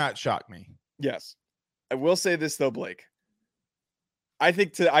would not shock me. Yes. I will say this, though, Blake. I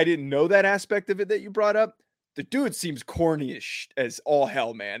think I didn't know that aspect of it that you brought up. The dude seems corny as all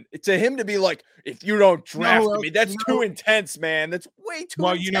hell, man. It's to him to be like, if you don't draft me, that's too intense, man. That's way too intense.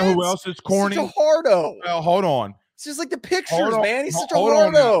 Well, you know who else is corny? Such a hardo. Well, hold on. It's just like the pictures, man. He's such a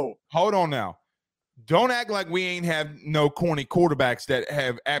hardo. Hold on now. Don't act like we ain't have no corny quarterbacks that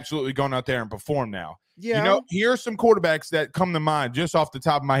have absolutely gone out there and performed now. Yeah. You know, here's some quarterbacks that come to mind just off the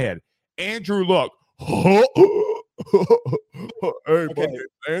top of my head. Andrew Luck. Hey, buddy,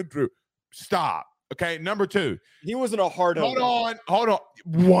 Andrew, stop. Okay, number 2. He wasn't a hardo. Hold on.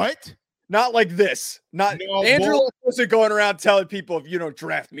 What? Not like this. Andrew Luck wasn't going around telling people, if you don't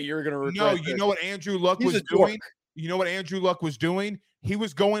draft me, you're going to regret this. Know what Andrew Luck was doing? You know what Andrew Luck was doing? He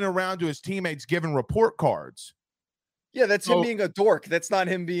was going around to his teammates giving report cards. Yeah, that's him being a dork. That's not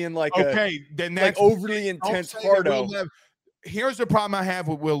him being like then that's like overly intense hardo. Here's the problem I have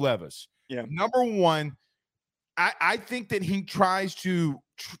with Will Levis. Yeah. Number one, I think that he tries to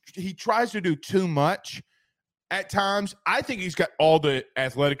do too much at times. I think he's got all the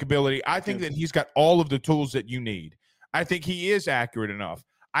athletic ability. I think that he's got all of the tools that you need. I think he is accurate enough.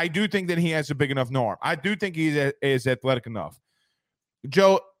 I do think that he has a big enough arm. I do think he is athletic enough.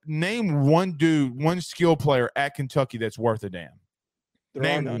 Joe, name one skill player at Kentucky that's worth a damn.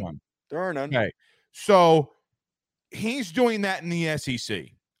 Name one. There are none. Okay. So he's doing that in the SEC.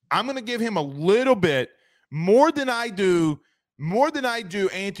 I'm going to give him a little bit more than I do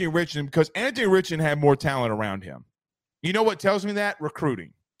Anthony Richardson, because Anthony Richardson had more talent around him. You know what tells me that?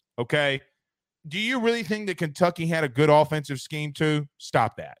 Recruiting. Okay. Do you really think that Kentucky had a good offensive scheme too?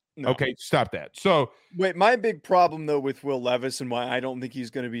 Stop that. No. Okay, stop that. So wait, my big problem though with Will Levis and why I don't think he's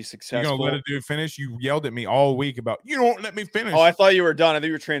going to be successful. You're going to let a dude finish? You yelled at me all week about you don't let me finish. Oh, I thought you were done. I thought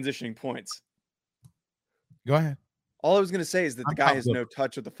you were transitioning points. Go ahead. All I was going to say is that the guy has no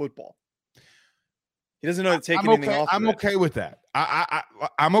touch with the football. He doesn't know how to take anything off. I'm okay with that.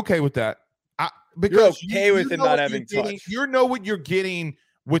 I'm okay with that. Because you're okay with him not having touch. You know what you're getting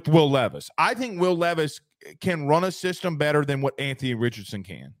with Will Levis. I think Will Levis can run a system better than what Anthony Richardson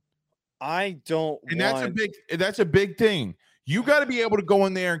can. That's a big thing. You got to be able to go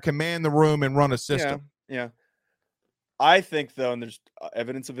in there and command the room and run a system. Yeah. I think though, and there's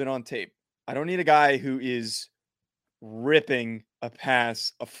evidence of it on tape, I don't need a guy who is ripping a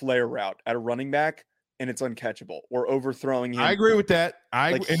pass, a flare route at a running back, and it's uncatchable, or overthrowing him. I agree with that.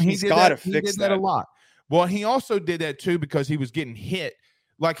 He's got to fix that a lot. Well, he also did that too because he was getting hit.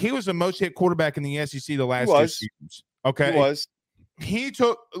 Like he was the most hit quarterback in the SEC the last 2 seasons. Okay, he was.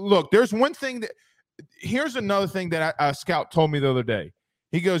 There's one thing here's another thing that a scout told me the other day.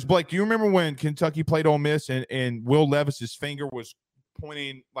 He goes, Blake, do you remember when Kentucky played Ole Miss and Will Levis's finger was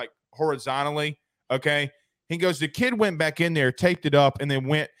pointing like horizontally? Okay. He goes, the kid went back in there, taped it up, and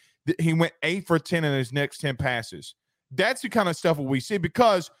then he went 8 for 10 in his next 10 passes. That's the kind of stuff that we see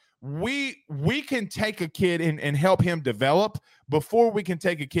because we can take a kid and help him develop before we can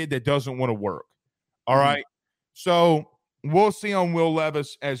take a kid that doesn't want to work. All right. So we'll see on Will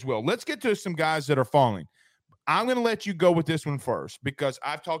Levis as well. Let's get to some guys that are falling. I'm going to let you go with this one first because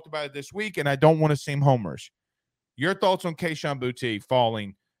I've talked about it this week and I don't want to seem homerish. Your thoughts on Kayshon Boutte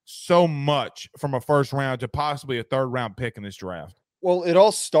falling so much from a first round to possibly a third round pick in this draft? Well, it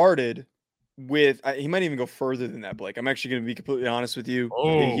all started with he might even go further than that, Blake. I'm actually going to be completely honest with you.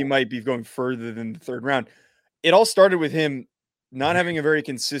 He might be going further than the third round. It all started with him not having a very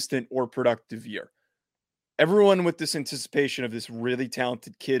consistent or productive year. everyone with this anticipation of this really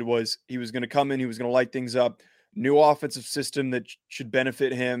talented kid was he was going to come in, he was going to light things up, new offensive system that should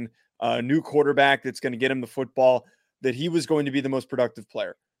benefit him, new quarterback that's going to get him the football, that he was going to be the most productive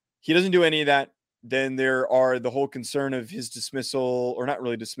player. He doesn't do any of that. Then there are the whole concern of his dismissal, or not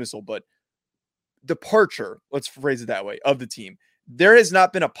really dismissal, but departure, let's phrase it that way, of the team. There has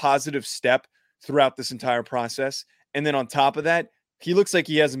not been a positive step throughout this entire process. And then on top of that, he looks like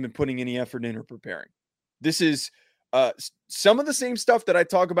he hasn't been putting any effort in or preparing. This is some of the same stuff that I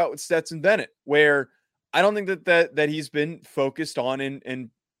talk about with Stetson Bennett, where I don't think that he's been focused on and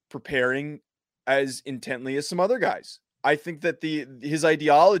preparing as intently as some other guys. I think that his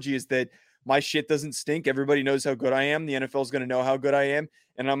ideology is that my shit doesn't stink. Everybody knows how good I am. The NFL is going to know how good I am,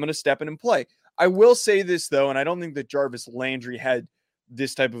 and I'm going to step in and play. I will say this, though, and I don't think that Jarvis Landry had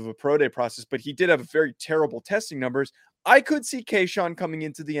this type of a pro day process, but he did have very terrible testing numbers. I could see Kayshawn coming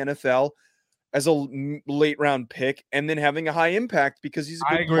into the NFL as a late round pick and then having a high impact because he's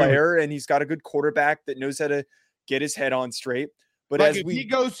a good player and he's got a good quarterback that knows how to get his head on straight. But like if he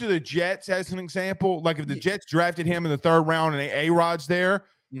goes to the Jets as an example, like if the Jets drafted him in the 3rd round and A-Rod's there,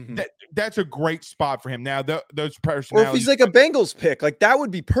 that's a great spot for him. Now, those personalities. Or if he's like a Bengals pick, like that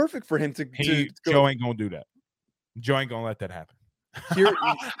would be perfect for him to go. Joe ain't going to do that. Joe ain't going to let that happen.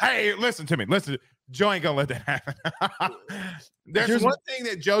 Hey, listen to me. Joe ain't going to let that happen. There's one thing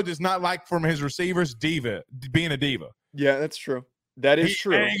that Joe does not like from his receivers, being a diva. Yeah, that's true. That is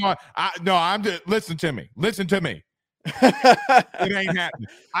true. Listen to me. It ain't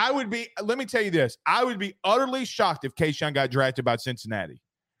happening. Let me tell you this. I would be utterly shocked if Kayshawn got drafted by Cincinnati.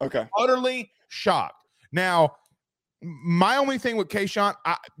 Okay. Utterly shocked. Now, my only thing with Kayshawn,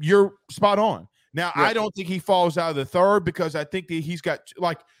 you're spot on. Now, I don't think he falls out of the 3rd because I think that he's got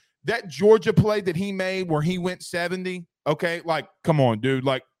like that Georgia play that he made where he went 70. Okay. Like, come on, dude.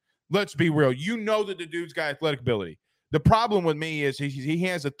 Like, let's be real. You know that the dude's got athletic ability. The problem with me is he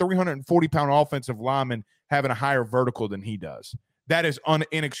has a 340-pound offensive lineman having a higher vertical than he does. That is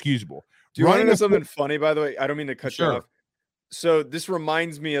inexcusable. Do you want to know something funny, by the way? I don't mean to cut you off. So this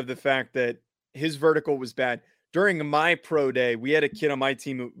reminds me of the fact that his vertical was bad. During my pro day, we had a kid on my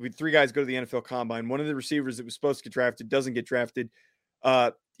team. We had 3 guys go to the NFL Combine. One of the receivers that was supposed to get drafted doesn't get drafted.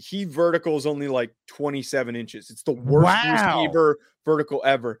 He vertical is only like 27 inches. It's the worst receiver vertical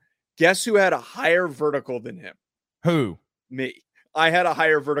ever. Guess who had a higher vertical than him? Who? Me. I had a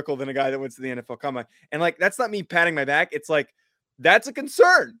higher vertical than a guy that went to the NFL Combine. And like, that's not me patting my back. It's like, that's a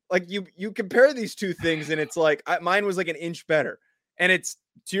concern. Like you compare these two things and it's like, mine was like an inch better. And it's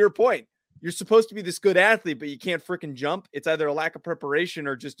to your point, you're supposed to be this good athlete, but you can't freaking jump. It's either a lack of preparation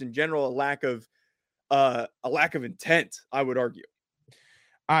or just in general, a lack of intent, I would argue.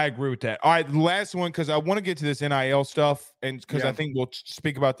 I agree with that. All right. The last one, because I want to get to this NIL stuff and because I think we'll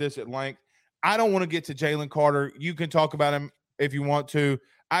speak about this at length. I don't want to get to Jalen Carter. You can talk about him if you want to.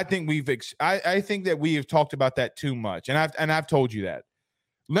 I think I think that we have talked about that too much, and I've told you that.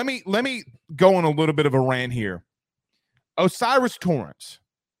 Let me go on a little bit of a rant here. O'Cyrus Torrence,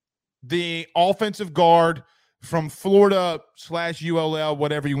 the offensive guard from Florida /ULL,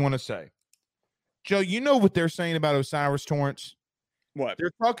 whatever you want to say. Joe, you know what they're saying about O'Cyrus Torrence? What?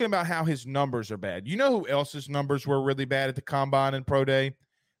 They're talking about how his numbers are bad. You know who else's numbers were really bad at the Combine and Pro Day?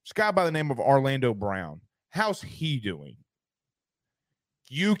 This guy by the name of Orlando Brown. How's he doing?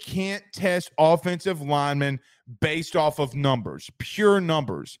 You can't test offensive linemen based off of numbers, pure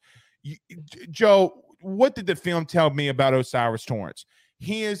numbers. Joe, what did the film tell me about O'Cyrus Torrence?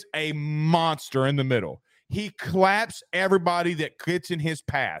 He is a monster in the middle. He claps everybody that gets in his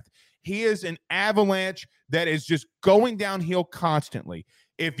path. He is an avalanche that is just going downhill constantly.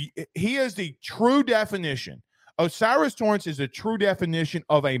 If he is the true definition, O'Cyrus Torrence is a true definition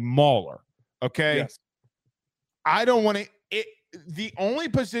of a mauler. Okay. Yes. I don't want to. The only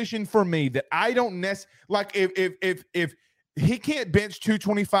position for me that I don't like if he can't bench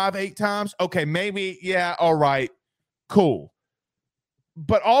 225 8 times, okay, maybe all right, cool.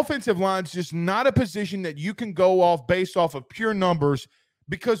 But offensive line's just not a position that you can go off based off of pure numbers.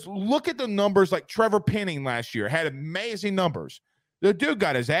 Because look at the numbers like Trevor Penning last year had amazing numbers. The dude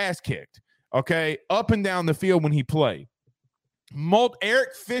got his ass kicked, okay, up and down the field when he played.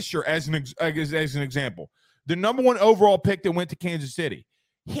 Eric Fisher as an example, the number 1 overall pick that went to Kansas City.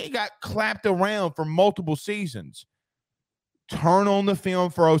 He got clapped around for multiple seasons. Turn on the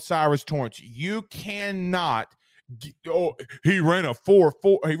film for O'Cyrus Torrence. You cannot. He ran a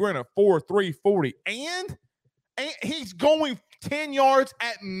 4.4. He ran a 4.3 40, and he's going 10 yards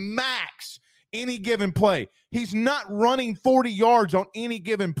at max any given play. He's not running 40 yards on any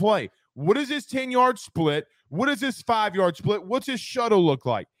given play. What is his 10-yard split? What is his 5-yard split? What's his shuttle look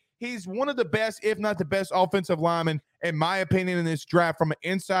like? He's one of the best, if not the best, offensive lineman, in my opinion, in this draft from an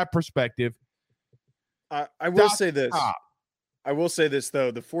inside perspective. I will say this. I will say this,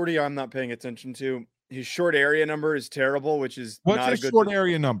 though. The 40 I'm not paying attention to. His short area number is terrible, which is What's not his a good short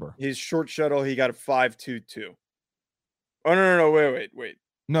area number? His short shuttle, he got a 5.22. Oh, no. Wait.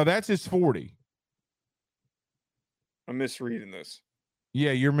 No, that's his 40. I'm misreading this.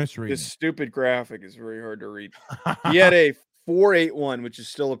 Yeah, you're misreading. This stupid graphic is very hard to read. He had a 4.81, which is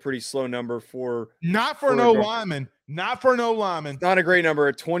still a pretty slow number for not for an O-lineman. Not for an O-lineman. Not a great number.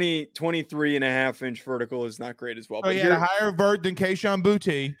 A 23.5-inch vertical is not great as well. So he had a higher vert than Kayshon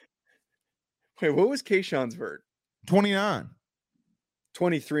Boutte. Wait, what was Kayshon's vert? 29.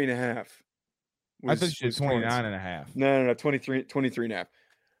 23.5. I thought you said 29.5. No, 23.5.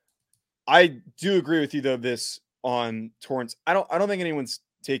 I do agree with you, though, this on Torrance. I don't think anyone's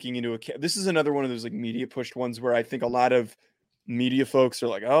taking into account. This is another one of those like media pushed ones where I think a lot of media folks are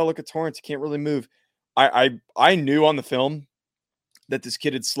like, oh, look at Torrance. He can't really move. I knew on the film that this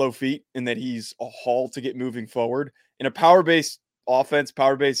kid had slow feet and that he's a haul to get moving forward in a power-based offense,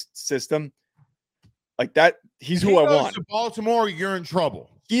 power-based system like that. He's who I want. To Baltimore, you're in trouble.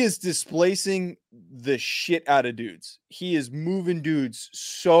 He is displacing the shit out of dudes. He is moving dudes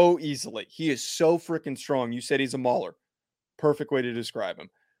so easily. He is so freaking strong. You said he's a mauler. Perfect way to describe him.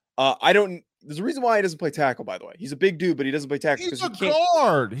 There's a reason why he doesn't play tackle, by the way. He's a big dude, but he doesn't play tackle. He's a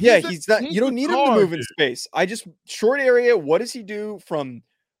guard. He's not. You don't need him to move in space. Short area. What does he do from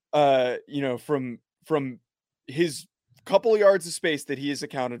his couple of yards of space that he is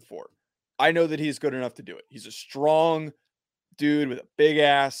accounted for? I know that he's good enough to do it. He's a strong dude with a big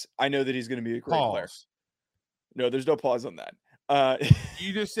ass. I know that he's going to be a great player. No, there's no pause on that.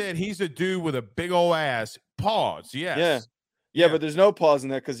 You just said he's a dude with a big old ass. Pause. Yes. Yeah, but there's no pause in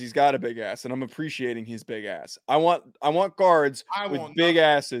that because he's got a big ass, and I'm appreciating his big ass. I want guards with big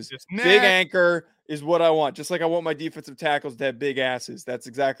asses. Big anchor is what I want. Just like I want my defensive tackles to have big asses. That's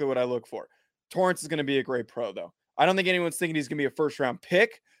exactly what I look for. Torrance is going to be a great pro, though. I don't think anyone's thinking he's going to be a first-round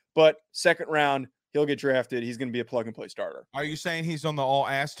pick, but second round, he'll get drafted. He's going to be a plug-and-play starter. Are you saying he's on the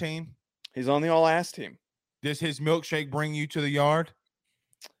all-ass team? He's on the all-ass team. Does his milkshake bring you to the yard?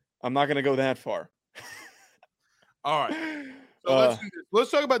 I'm not going to go that far. All right. So let's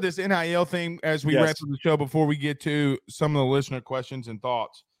talk about this NIL thing as we wrap up the show before we get to some of the listener questions and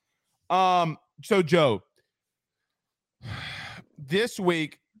thoughts. So, Joe, this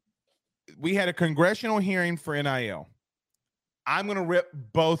week we had a congressional hearing for NIL. I'm going to rip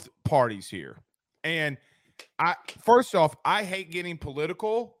both parties here. And first off, I hate getting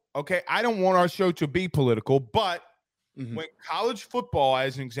political. Okay. I don't want our show to be political, but when college football,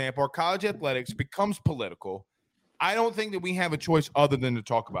 as an example, or college athletics becomes political, I don't think that we have a choice other than to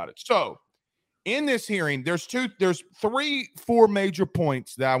talk about it. So in this hearing, there's 4 major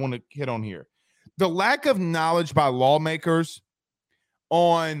points that I want to hit on here. The lack of knowledge by lawmakers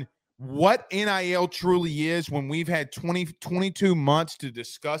on what NIL truly is when we've had 22 months to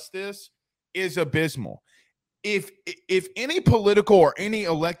discuss this is abysmal. If any political or any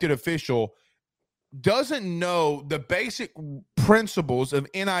elected official doesn't know the basic principles of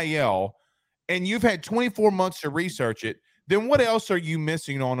NIL, and you've had 24 months to research it, then what else are you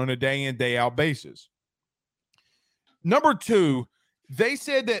missing on a day in, day out basis? Number 2, they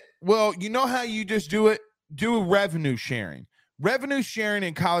said that, well, you know how you just do it? Do revenue sharing. Revenue sharing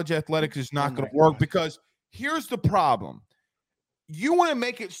in college athletics is not going to work because here's the problem. You want to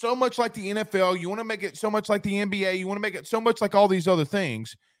make it so much like the NFL. You want to make it so much like the NBA. You want to make it so much like all these other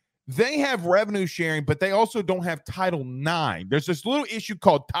things. They have revenue sharing, but they also don't have Title IX. There's this little issue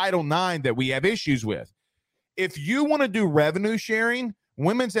called Title IX that we have issues with. If you want to do revenue sharing,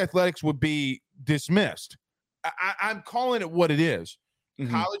 women's athletics would be dismissed. I'm calling it what it is.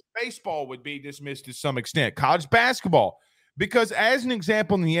 College baseball would be dismissed to some extent. College basketball, because as an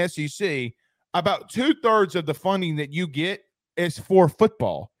example in the SEC, about 2/3 of the funding that you get is for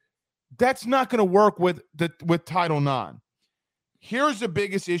football. That's not going to work with Title IX. Here's the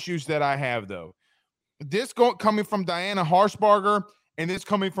biggest issues that I have, though. This coming from Diana Harshbarger and this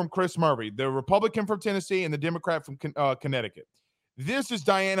coming from Chris Murray, the Republican from Tennessee and the Democrat from Connecticut. This is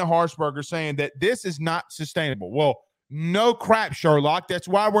Diana Harshbarger saying that this is not sustainable. Well, no crap, Sherlock. That's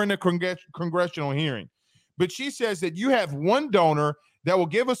why we're in a congressional hearing. But she says that you have one donor that will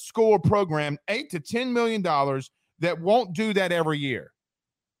give a school or program $8 to $10 million that won't do that every year.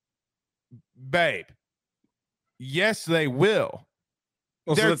 Babe, yes, they will.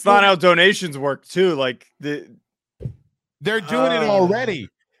 Well, so that's not how donations work, too. Like they're doing it already.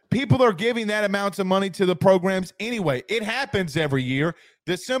 People are giving that amounts of money to the programs anyway. It happens every year.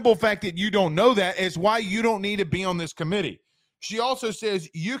 The simple fact that you don't know that is why you don't need to be on this committee. She also says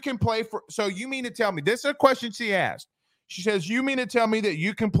you can play for. So you mean to tell me, this is a question she asked. She says, you mean to tell me that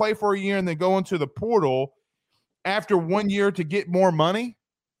you can play for a year and then go into the portal after 1 year to get more money?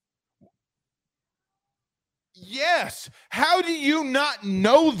 Yes. How do you not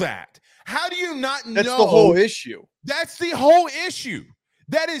know that? How do you not know? That's the whole issue. That's the whole issue.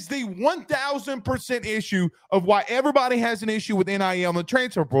 That is the 1,000% issue of why everybody has an issue with NIL and the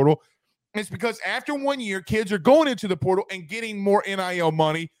transfer portal. It's because after 1 year, kids are going into the portal and getting more NIL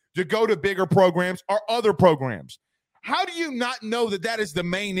money to go to bigger programs or other programs. How do you not know that that is the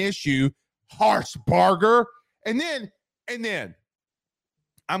main issue, Harshbarger? And then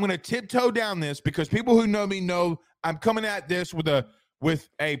I'm going to tiptoe down this because people who know me know I'm coming at this with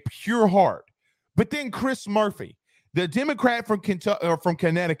a pure heart. But then Chris Murphy, the Democrat from Kentucky or from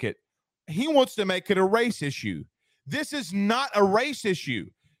Connecticut, he wants to make it a race issue. This is not a race issue.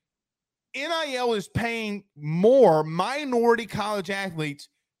 NIL is paying more minority college athletes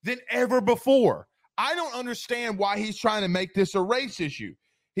than ever before. I don't understand why he's trying to make this a race issue.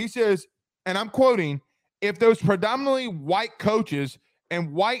 He says, and I'm quoting, if those predominantly white coaches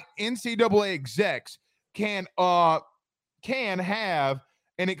and white NCAA execs can have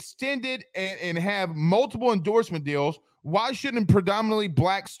an extended and have multiple endorsement deals, why shouldn't predominantly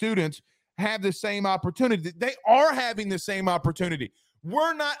black students have the same opportunity? They are having the same opportunity.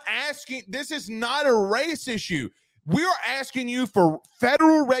 We're not asking, this is not a race issue. We're asking you for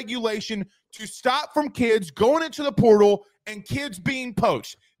federal regulation to stop from kids going into the portal and kids being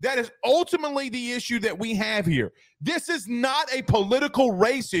poached. That is ultimately the issue that we have here. This is not a political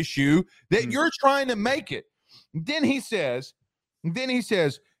race issue that you're trying to make it. Then he says,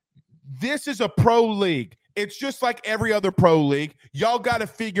 this is a pro league. It's just like every other pro league. Y'all got to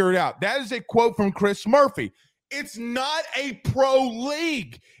figure it out. That is a quote from Chris Murphy. It's not a pro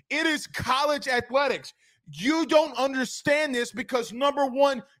league. It is college athletics. You don't understand this because, number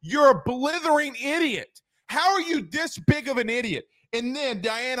one, you're a blithering idiot. How are you this big of an idiot? And then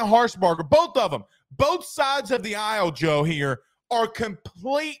Diana Harshbarger, both of them, both sides of the aisle, Joe, here are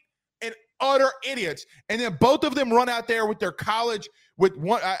complete and utter idiots. And then both of them run out there with their college, with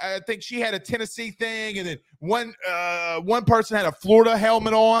one, I think she had a Tennessee thing, and then one person had a Florida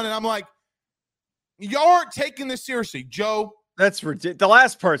helmet on, and I'm like, y'all aren't taking this seriously, Joe. That's ridiculous. The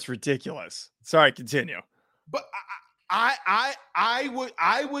last part's ridiculous. Sorry, continue. But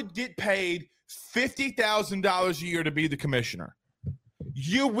I would get paid $50,000 a year to be the commissioner.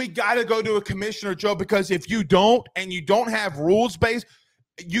 We got to go to a commissioner, Joe, because if you don't and you don't have rules based,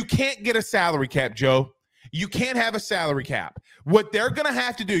 you can't get a salary cap, Joe. You can't have a salary cap. What they're going to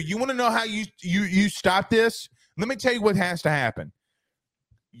have to do, you want to know how you stop this? Let me tell you what has to happen.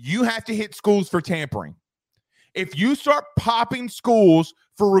 You have to hit schools for tampering. If you start popping schools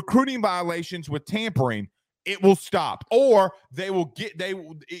for recruiting violations with tampering, it will stop, or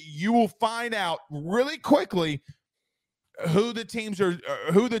you will find out really quickly who the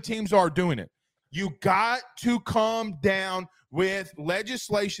teams are doing it. You got to come down with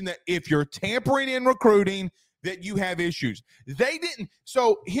legislation that if you're tampering in recruiting, that you have issues. They didn't.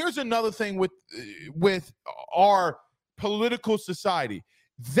 So here's another thing with our political society.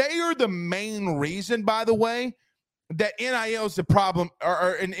 They are the main reason, by the way, that NIL is a problem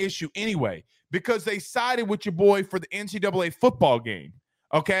or an issue anyway, because they sided with your boy for the NCAA football game,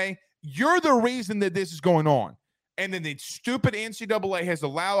 okay? You're the reason that this is going on. And then the stupid NCAA has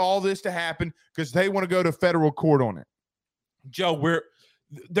allowed all this to happen because they want to go to federal court on it. Joe, we're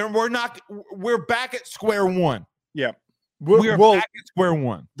back at square one. Yeah. We're back at square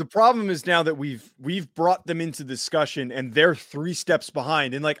one. The problem is now that we've brought them into discussion and they're 3 steps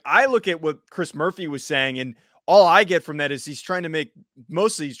behind. And like, I look at what Chris Murphy was saying, and all I get from that is he's trying to make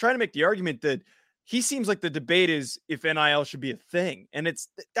the argument that he seems like the debate is if NIL should be a thing. And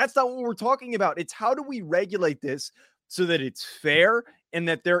that's not what we're talking about. It's how do we regulate this so that it's fair and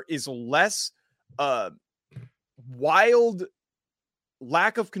that there is less wild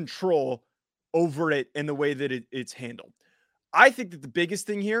lack of control over it and the way that it's handled. I think that the biggest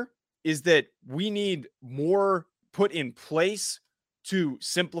thing here is that we need more put in place to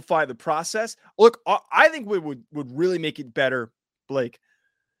simplify the process. Look, I think what would really make it better, Blake,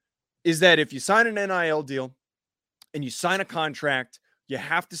 is that if you sign an NIL deal and you sign a contract, you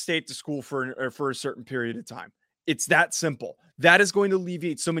have to stay at the school for a certain period of time. It's that simple. That is going to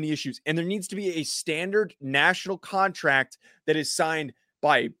alleviate so many issues. And there needs to be a standard national contract that is signed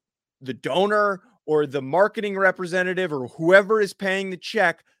by the donor or the marketing representative or whoever is paying the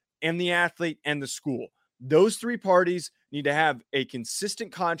check and the athlete and the school. Those 3 parties need to have a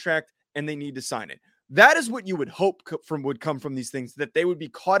consistent contract and they need to sign it. That is what you would hope would come from these things, that they would be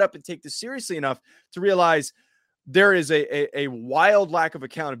caught up and take this seriously enough to realize there is a wild lack of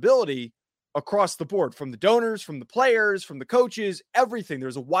accountability across the board, from the donors, from the players, from the coaches, everything.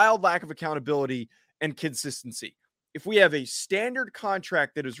 There's a wild lack of accountability and consistency. If we have a standard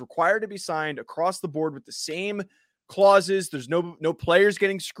contract that is required to be signed across the board with the same clauses, there's no players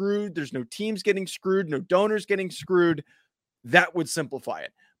getting screwed, there's no teams getting screwed, no donors getting screwed, that would simplify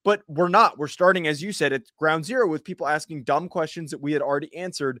it. But we're not. We're starting, as you said, at ground zero with people asking dumb questions that we had already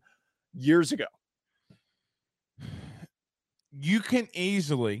answered years ago. You can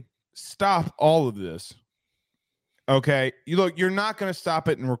easily stop all of this. Okay. You're not going to stop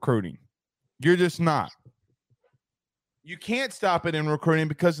it in recruiting. You're just not. You can't stop it in recruiting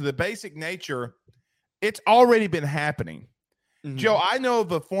because of the basic nature. It's already been happening. Mm-hmm. Joe, I know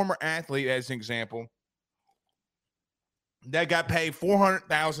of a former athlete, as an example, that got paid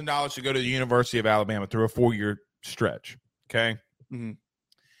 $400,000 to go to the University of Alabama through a 4-year stretch. Okay. Mm-hmm.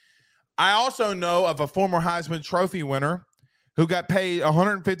 I also know of a former Heisman Trophy winner who got paid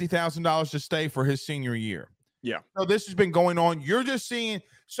 $150,000 to stay for his senior year. Yeah. So this has been going on. You're just seeing.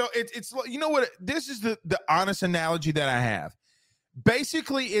 So it's you know what? This is the honest analogy that I have.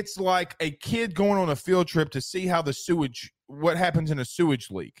 Basically, it's like a kid going on a field trip to see how what happens in a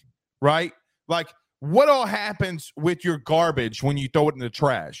sewage leak, right? Like what all happens with your garbage when you throw it in the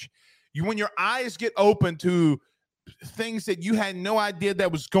trash. When your eyes get open to things that you had no idea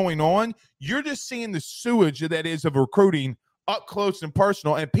that was going on, you're just seeing the sewage that is of recruiting up close and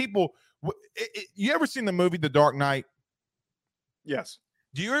personal. And people, you ever seen the movie The Dark Knight? Yes.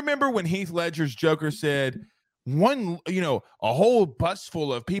 Do you remember when Heath Ledger's Joker said, a whole bus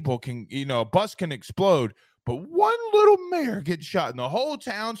full of people can, a bus can explode, but one little mayor gets shot and the whole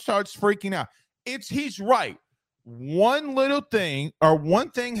town starts freaking out. He's right. One little thing or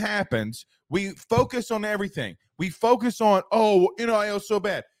one thing happens. We focus on everything. We focus on, NIL so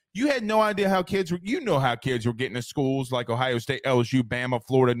bad. You had no idea how kids were, how kids were getting to schools like Ohio State, LSU, Bama,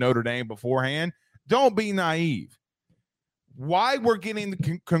 Florida, Notre Dame beforehand. Don't be naive. Why we're getting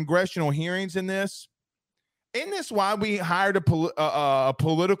the congressional hearings in this? Isn't this why we hired a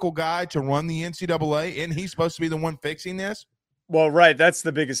political guy to run the NCAA? And he's supposed to be the one fixing this? Well, right. That's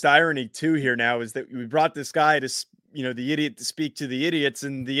the biggest irony too here now is that we brought this guy to, the idiot to speak to the idiots,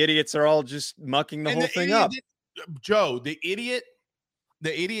 and the idiots are all just mucking the whole thing up. Joe, the idiot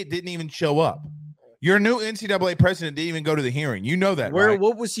didn't even show up. Your new NCAA president didn't even go to the hearing. You know that, right?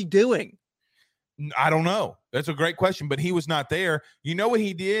 What was he doing? I don't know. That's a great question, but he was not there. You know what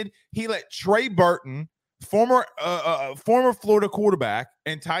he did? He let Trey Burton, former Florida quarterback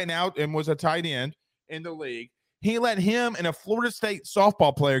and was a tight end in the league. He let him and a Florida State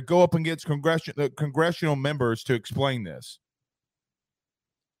softball player go up and get congressional members to explain this.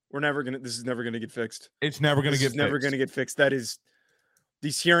 This is never gonna get fixed. It's never gonna get fixed. That is,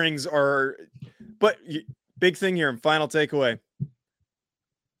 these hearings are, but big thing here and final takeaway.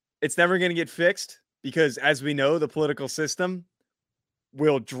 It's never gonna get fixed because, as we know, the political system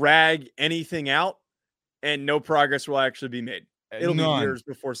will drag anything out and no progress will actually be made. It'll be years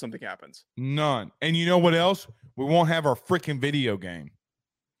before something happens. None. And you know what else? We won't have our freaking video game.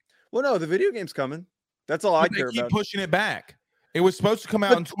 Well, no, the video game's coming. That's all I care about. They keep pushing it back. It was supposed to come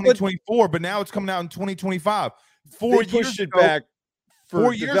out in 2024, but now it's coming out in 2025. 4 years ago,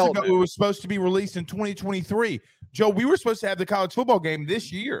 it was supposed to be released in 2023. Joe, we were supposed to have the college football game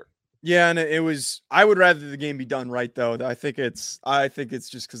this year. Yeah, and it was. I would rather the game be done right, though. I think it's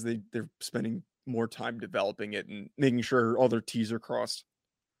just because they're spending more time developing it and making sure all their T's are crossed.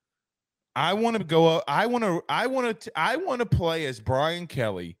 I want to go up. I want to play as Brian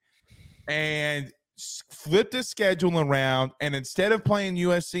Kelly and flip the schedule around. And instead of playing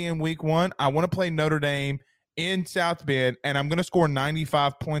USC in week 1, I want to play Notre Dame in South Bend, and I'm going to score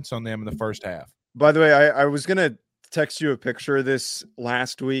 95 points on them in the first half. By the way, I was going to text you a picture of this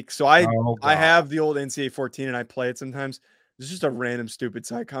last week. So I have the old NCAA 14 and I play it sometimes. It's just a random stupid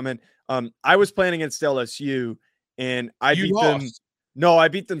side comment. I was playing against LSU and I beat them. No, I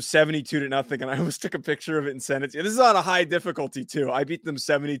beat them 72-0, and I almost took a picture of it and sent it to you. This is on a high difficulty too. I beat them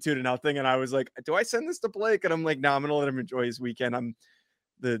 72-0, and I was like, "Do I send this to Blake?" And I'm like, "No, I'm gonna let him enjoy his weekend. I'm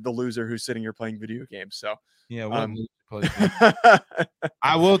the loser who's sitting here playing video games." So yeah,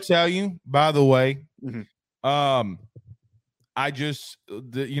 I will tell you. By the way, I just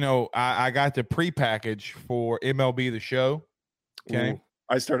I got the pre-package for MLB The Show. Okay, ooh,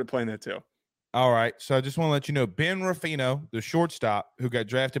 I started playing that too. All right, so I just want to let you know, Ben Ruffino, the shortstop who got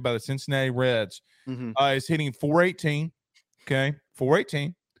drafted by the Cincinnati Reds, is hitting 418, okay,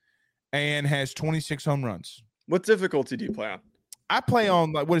 418, and has 26 home runs. What difficulty do you play on? I play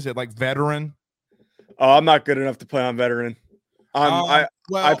on, like, what is it, like veteran? Oh, I'm not good enough to play on veteran. I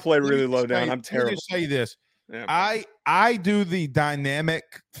play really low down. I'm terrible. Let me just say this. Yeah. I do the dynamic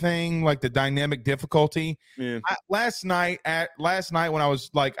thing, like the dynamic difficulty. Yeah. Last night when I was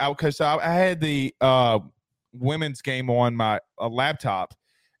like, because I had the women's game on my laptop,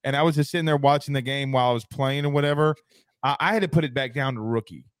 and I was just sitting there watching the game while I was playing or whatever. I had to put it back down to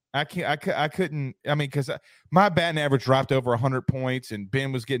rookie. I couldn't. I mean, because my batting average dropped over 100 points, and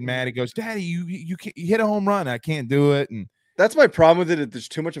Ben was getting mad. He goes, "Daddy, you hit a home run. I can't do it." And that's my problem with it. There's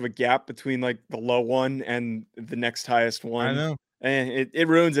too much of a gap between like the low one and the next highest one. I know, and it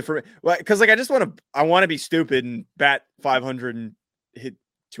ruins it for me. Well, because like I want to be stupid and bat 500 and hit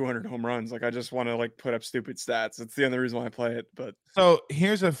 200 home runs. Like I just want to like put up stupid stats. That's the only reason why I play it. But so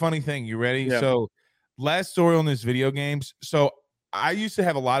here's a funny thing. You ready? Yeah. So last story on this video games. So I used to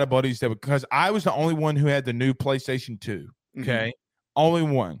have a lot of buddies that because I was the only one who had the new PlayStation 2. Okay. Only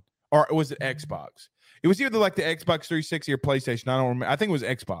one. Or it was it Xbox. It was either like the Xbox 360 or PlayStation. I don't remember. I think it was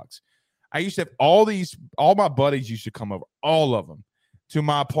Xbox. I used to have all my buddies used to come over, all of them, to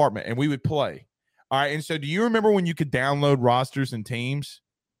my apartment, and we would play. All right. And so do you remember when you could download rosters and teams?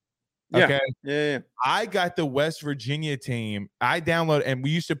 Yeah. Okay. Yeah. I got the West Virginia team. I downloaded, and we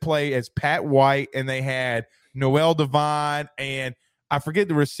used to play as Pat White, and they had Noel Devine, and I forget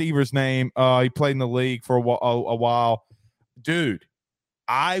the receiver's name. He played in the league for a while. Dude,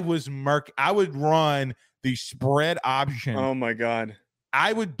 I was I would run the spread option. Oh my God.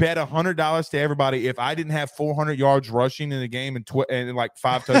 I would bet $100 to everybody if I didn't have 400 yards rushing in the game and like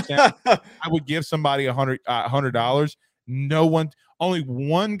 5 touchdowns. I would give somebody $100. No one, only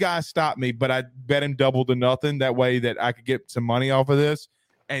one guy stopped me, but I bet him double to nothing. That way that I could get some money off of this,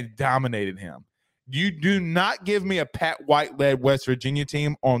 and dominated him. You do not give me a Pat White led West Virginia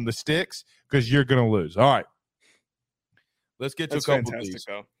team on the sticks, because you're going to lose. All right. Let's get to a couple of these.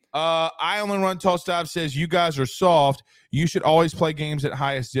 Though. I only run tall stop says you guys are soft. You should always play games at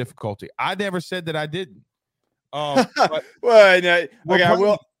highest difficulty. I never said that I didn't. But, well, no,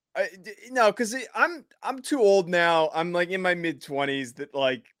 okay, no, because I'm too old now. I'm like in my mid 20s. That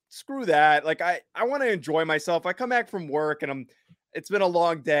like screw that. Like I want to enjoy myself. I come back from work and it's been a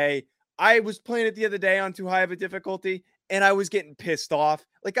long day. I was playing it the other day on too high of a difficulty, and I was getting pissed off.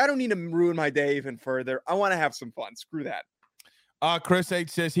 Like I don't need to ruin my day even further. I want to have some fun. Screw that. Chris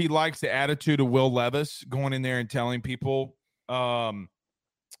H says he likes the attitude of Will Levis going in there and telling people,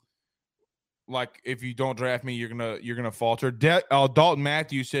 like, if you don't draft me, you're gonna falter. Dalton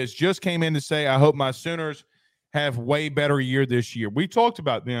Matthews says just came in to say I hope my Sooners have way better year this year. We talked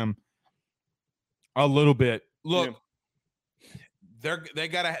about them a little bit. Look,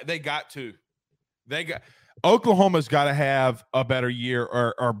 Oklahoma's got to have a better year,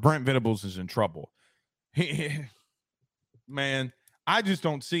 or Brent Venables is in trouble. Man, I just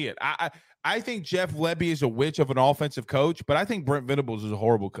don't see it. I think Jeff Lebby is a witch of an offensive coach, but I think Brent Venables is a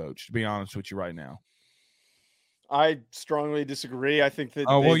horrible coach, to be honest with you right now. I strongly disagree. I think that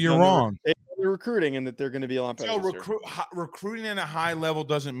you're wrong. They're recruiting, and that they're going to be a lot better. So recruiting at a high level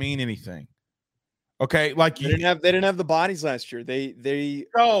doesn't mean anything. Okay, like they didn't have the bodies last year. But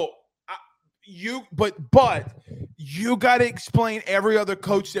you got to explain every other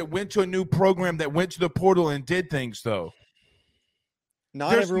coach that went to a new program, that went to the portal and did things, though.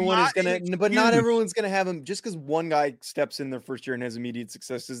 Not everyone's gonna have him. Just because one guy steps in their first year and has immediate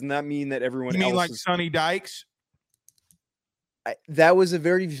success, doesn't that mean that everyone else? You mean like Sonny Dykes? That was a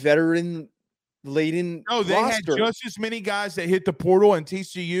very veteran-laden. No, they roster. had just as many guys that hit the portal in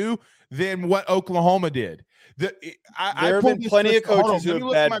TCU than what Oklahoma did. There have been plenty of coaches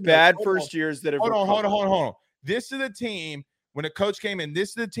who have had bad first years that have. Hold on. This is the team when a coach came in. This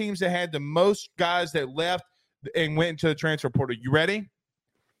is the teams that had the most guys that left and went into the transfer portal. You ready?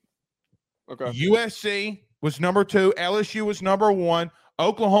 Okay. USC was number 2. LSU was number 1.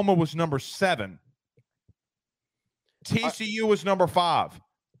 Oklahoma was number 7. TCU was number 5.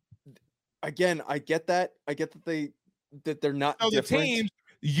 Again, I get that. I get that they're not different. The teams,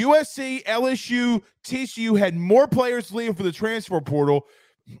 USC, LSU, TCU had more players leave for the transfer portal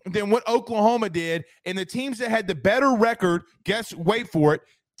than what Oklahoma did. And the teams that had the better record, wait for it,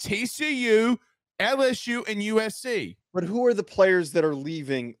 TCU, LSU, and USC. But who are the players that are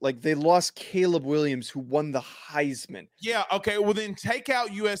leaving? Like, they lost Caleb Williams, who won the Heisman. Yeah, okay. Well, then take out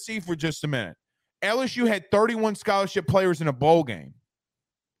USC for just a minute. LSU had 31 scholarship players in a bowl game.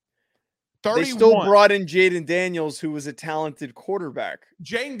 31. They still brought in Jaden Daniels, who was a talented quarterback.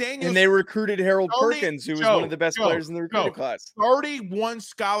 Jaden Daniels. And they recruited Harold Perkins, who was one of the best players in the recruiting class. 31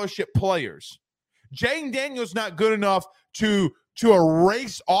 scholarship players. Jaden Daniels not good enough to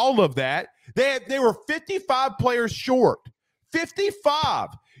erase all of that. They were 55 players short. 55.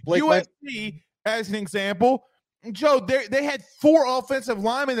 USC, as an example, Joe, they had 4 offensive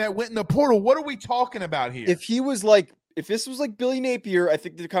linemen that went in the portal. What are we talking about here? If this was like Billy Napier, I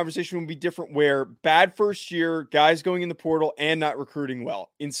think the conversation would be different, where bad first year, guys going in the portal and not recruiting well.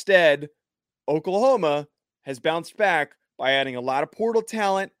 Instead, Oklahoma has bounced back by adding a lot of portal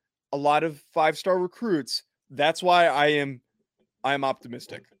talent, a lot of 5-star recruits. That's why I am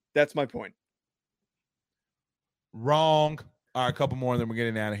optimistic. That's my point. Wrong. All right, a couple more, and then we're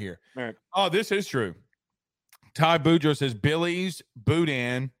getting out of here. All right. Oh, this is true. Ty Boudreaux says Billy's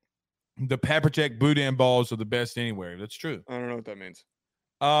Boudin, the Pepper Jack Boudin balls are the best anywhere. That's true. I don't know what that means.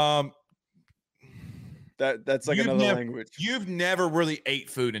 That's like another language. You've never really ate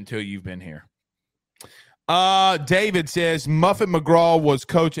food until you've been here. David says Muffet McGraw was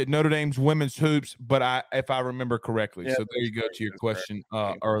coach at Notre Dame's women's hoops, but if I remember correctly. Yeah, so there you go to your question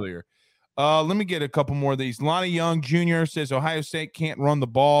earlier. Let me get a couple more of these. Lonnie Young Jr. says Ohio State can't run the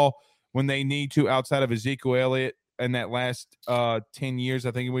ball when they need to outside of Ezekiel Elliott in that last 10 years,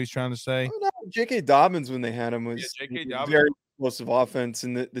 I think is what he's trying to say. Oh, no. J.K. Dobbins, when they had him, was very explosive offense,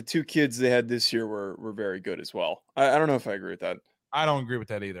 and the 2 kids they had this year were very good as well. I don't know if I agree with that. I don't agree with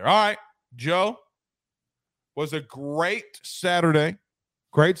that either. All right, Joe, was a great Saturday.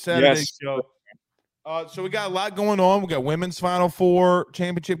 Great Saturday show. So we got a lot going on. We got women's Final Four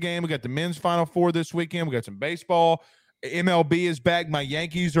championship game. We got the men's Final Four this weekend. We got some baseball. MLB is back. My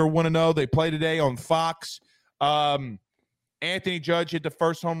Yankees are 1-0. They play today on Fox. Anthony Judge hit the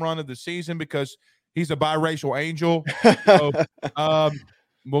first home run of the season because he's a biracial angel. So,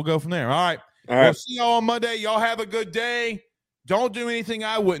 we'll go from there. All right. We'll see y'all on Monday. Y'all have a good day. Don't do anything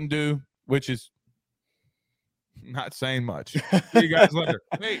I wouldn't do, which is not saying much. See you guys later.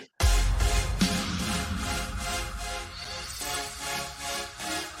 Peace.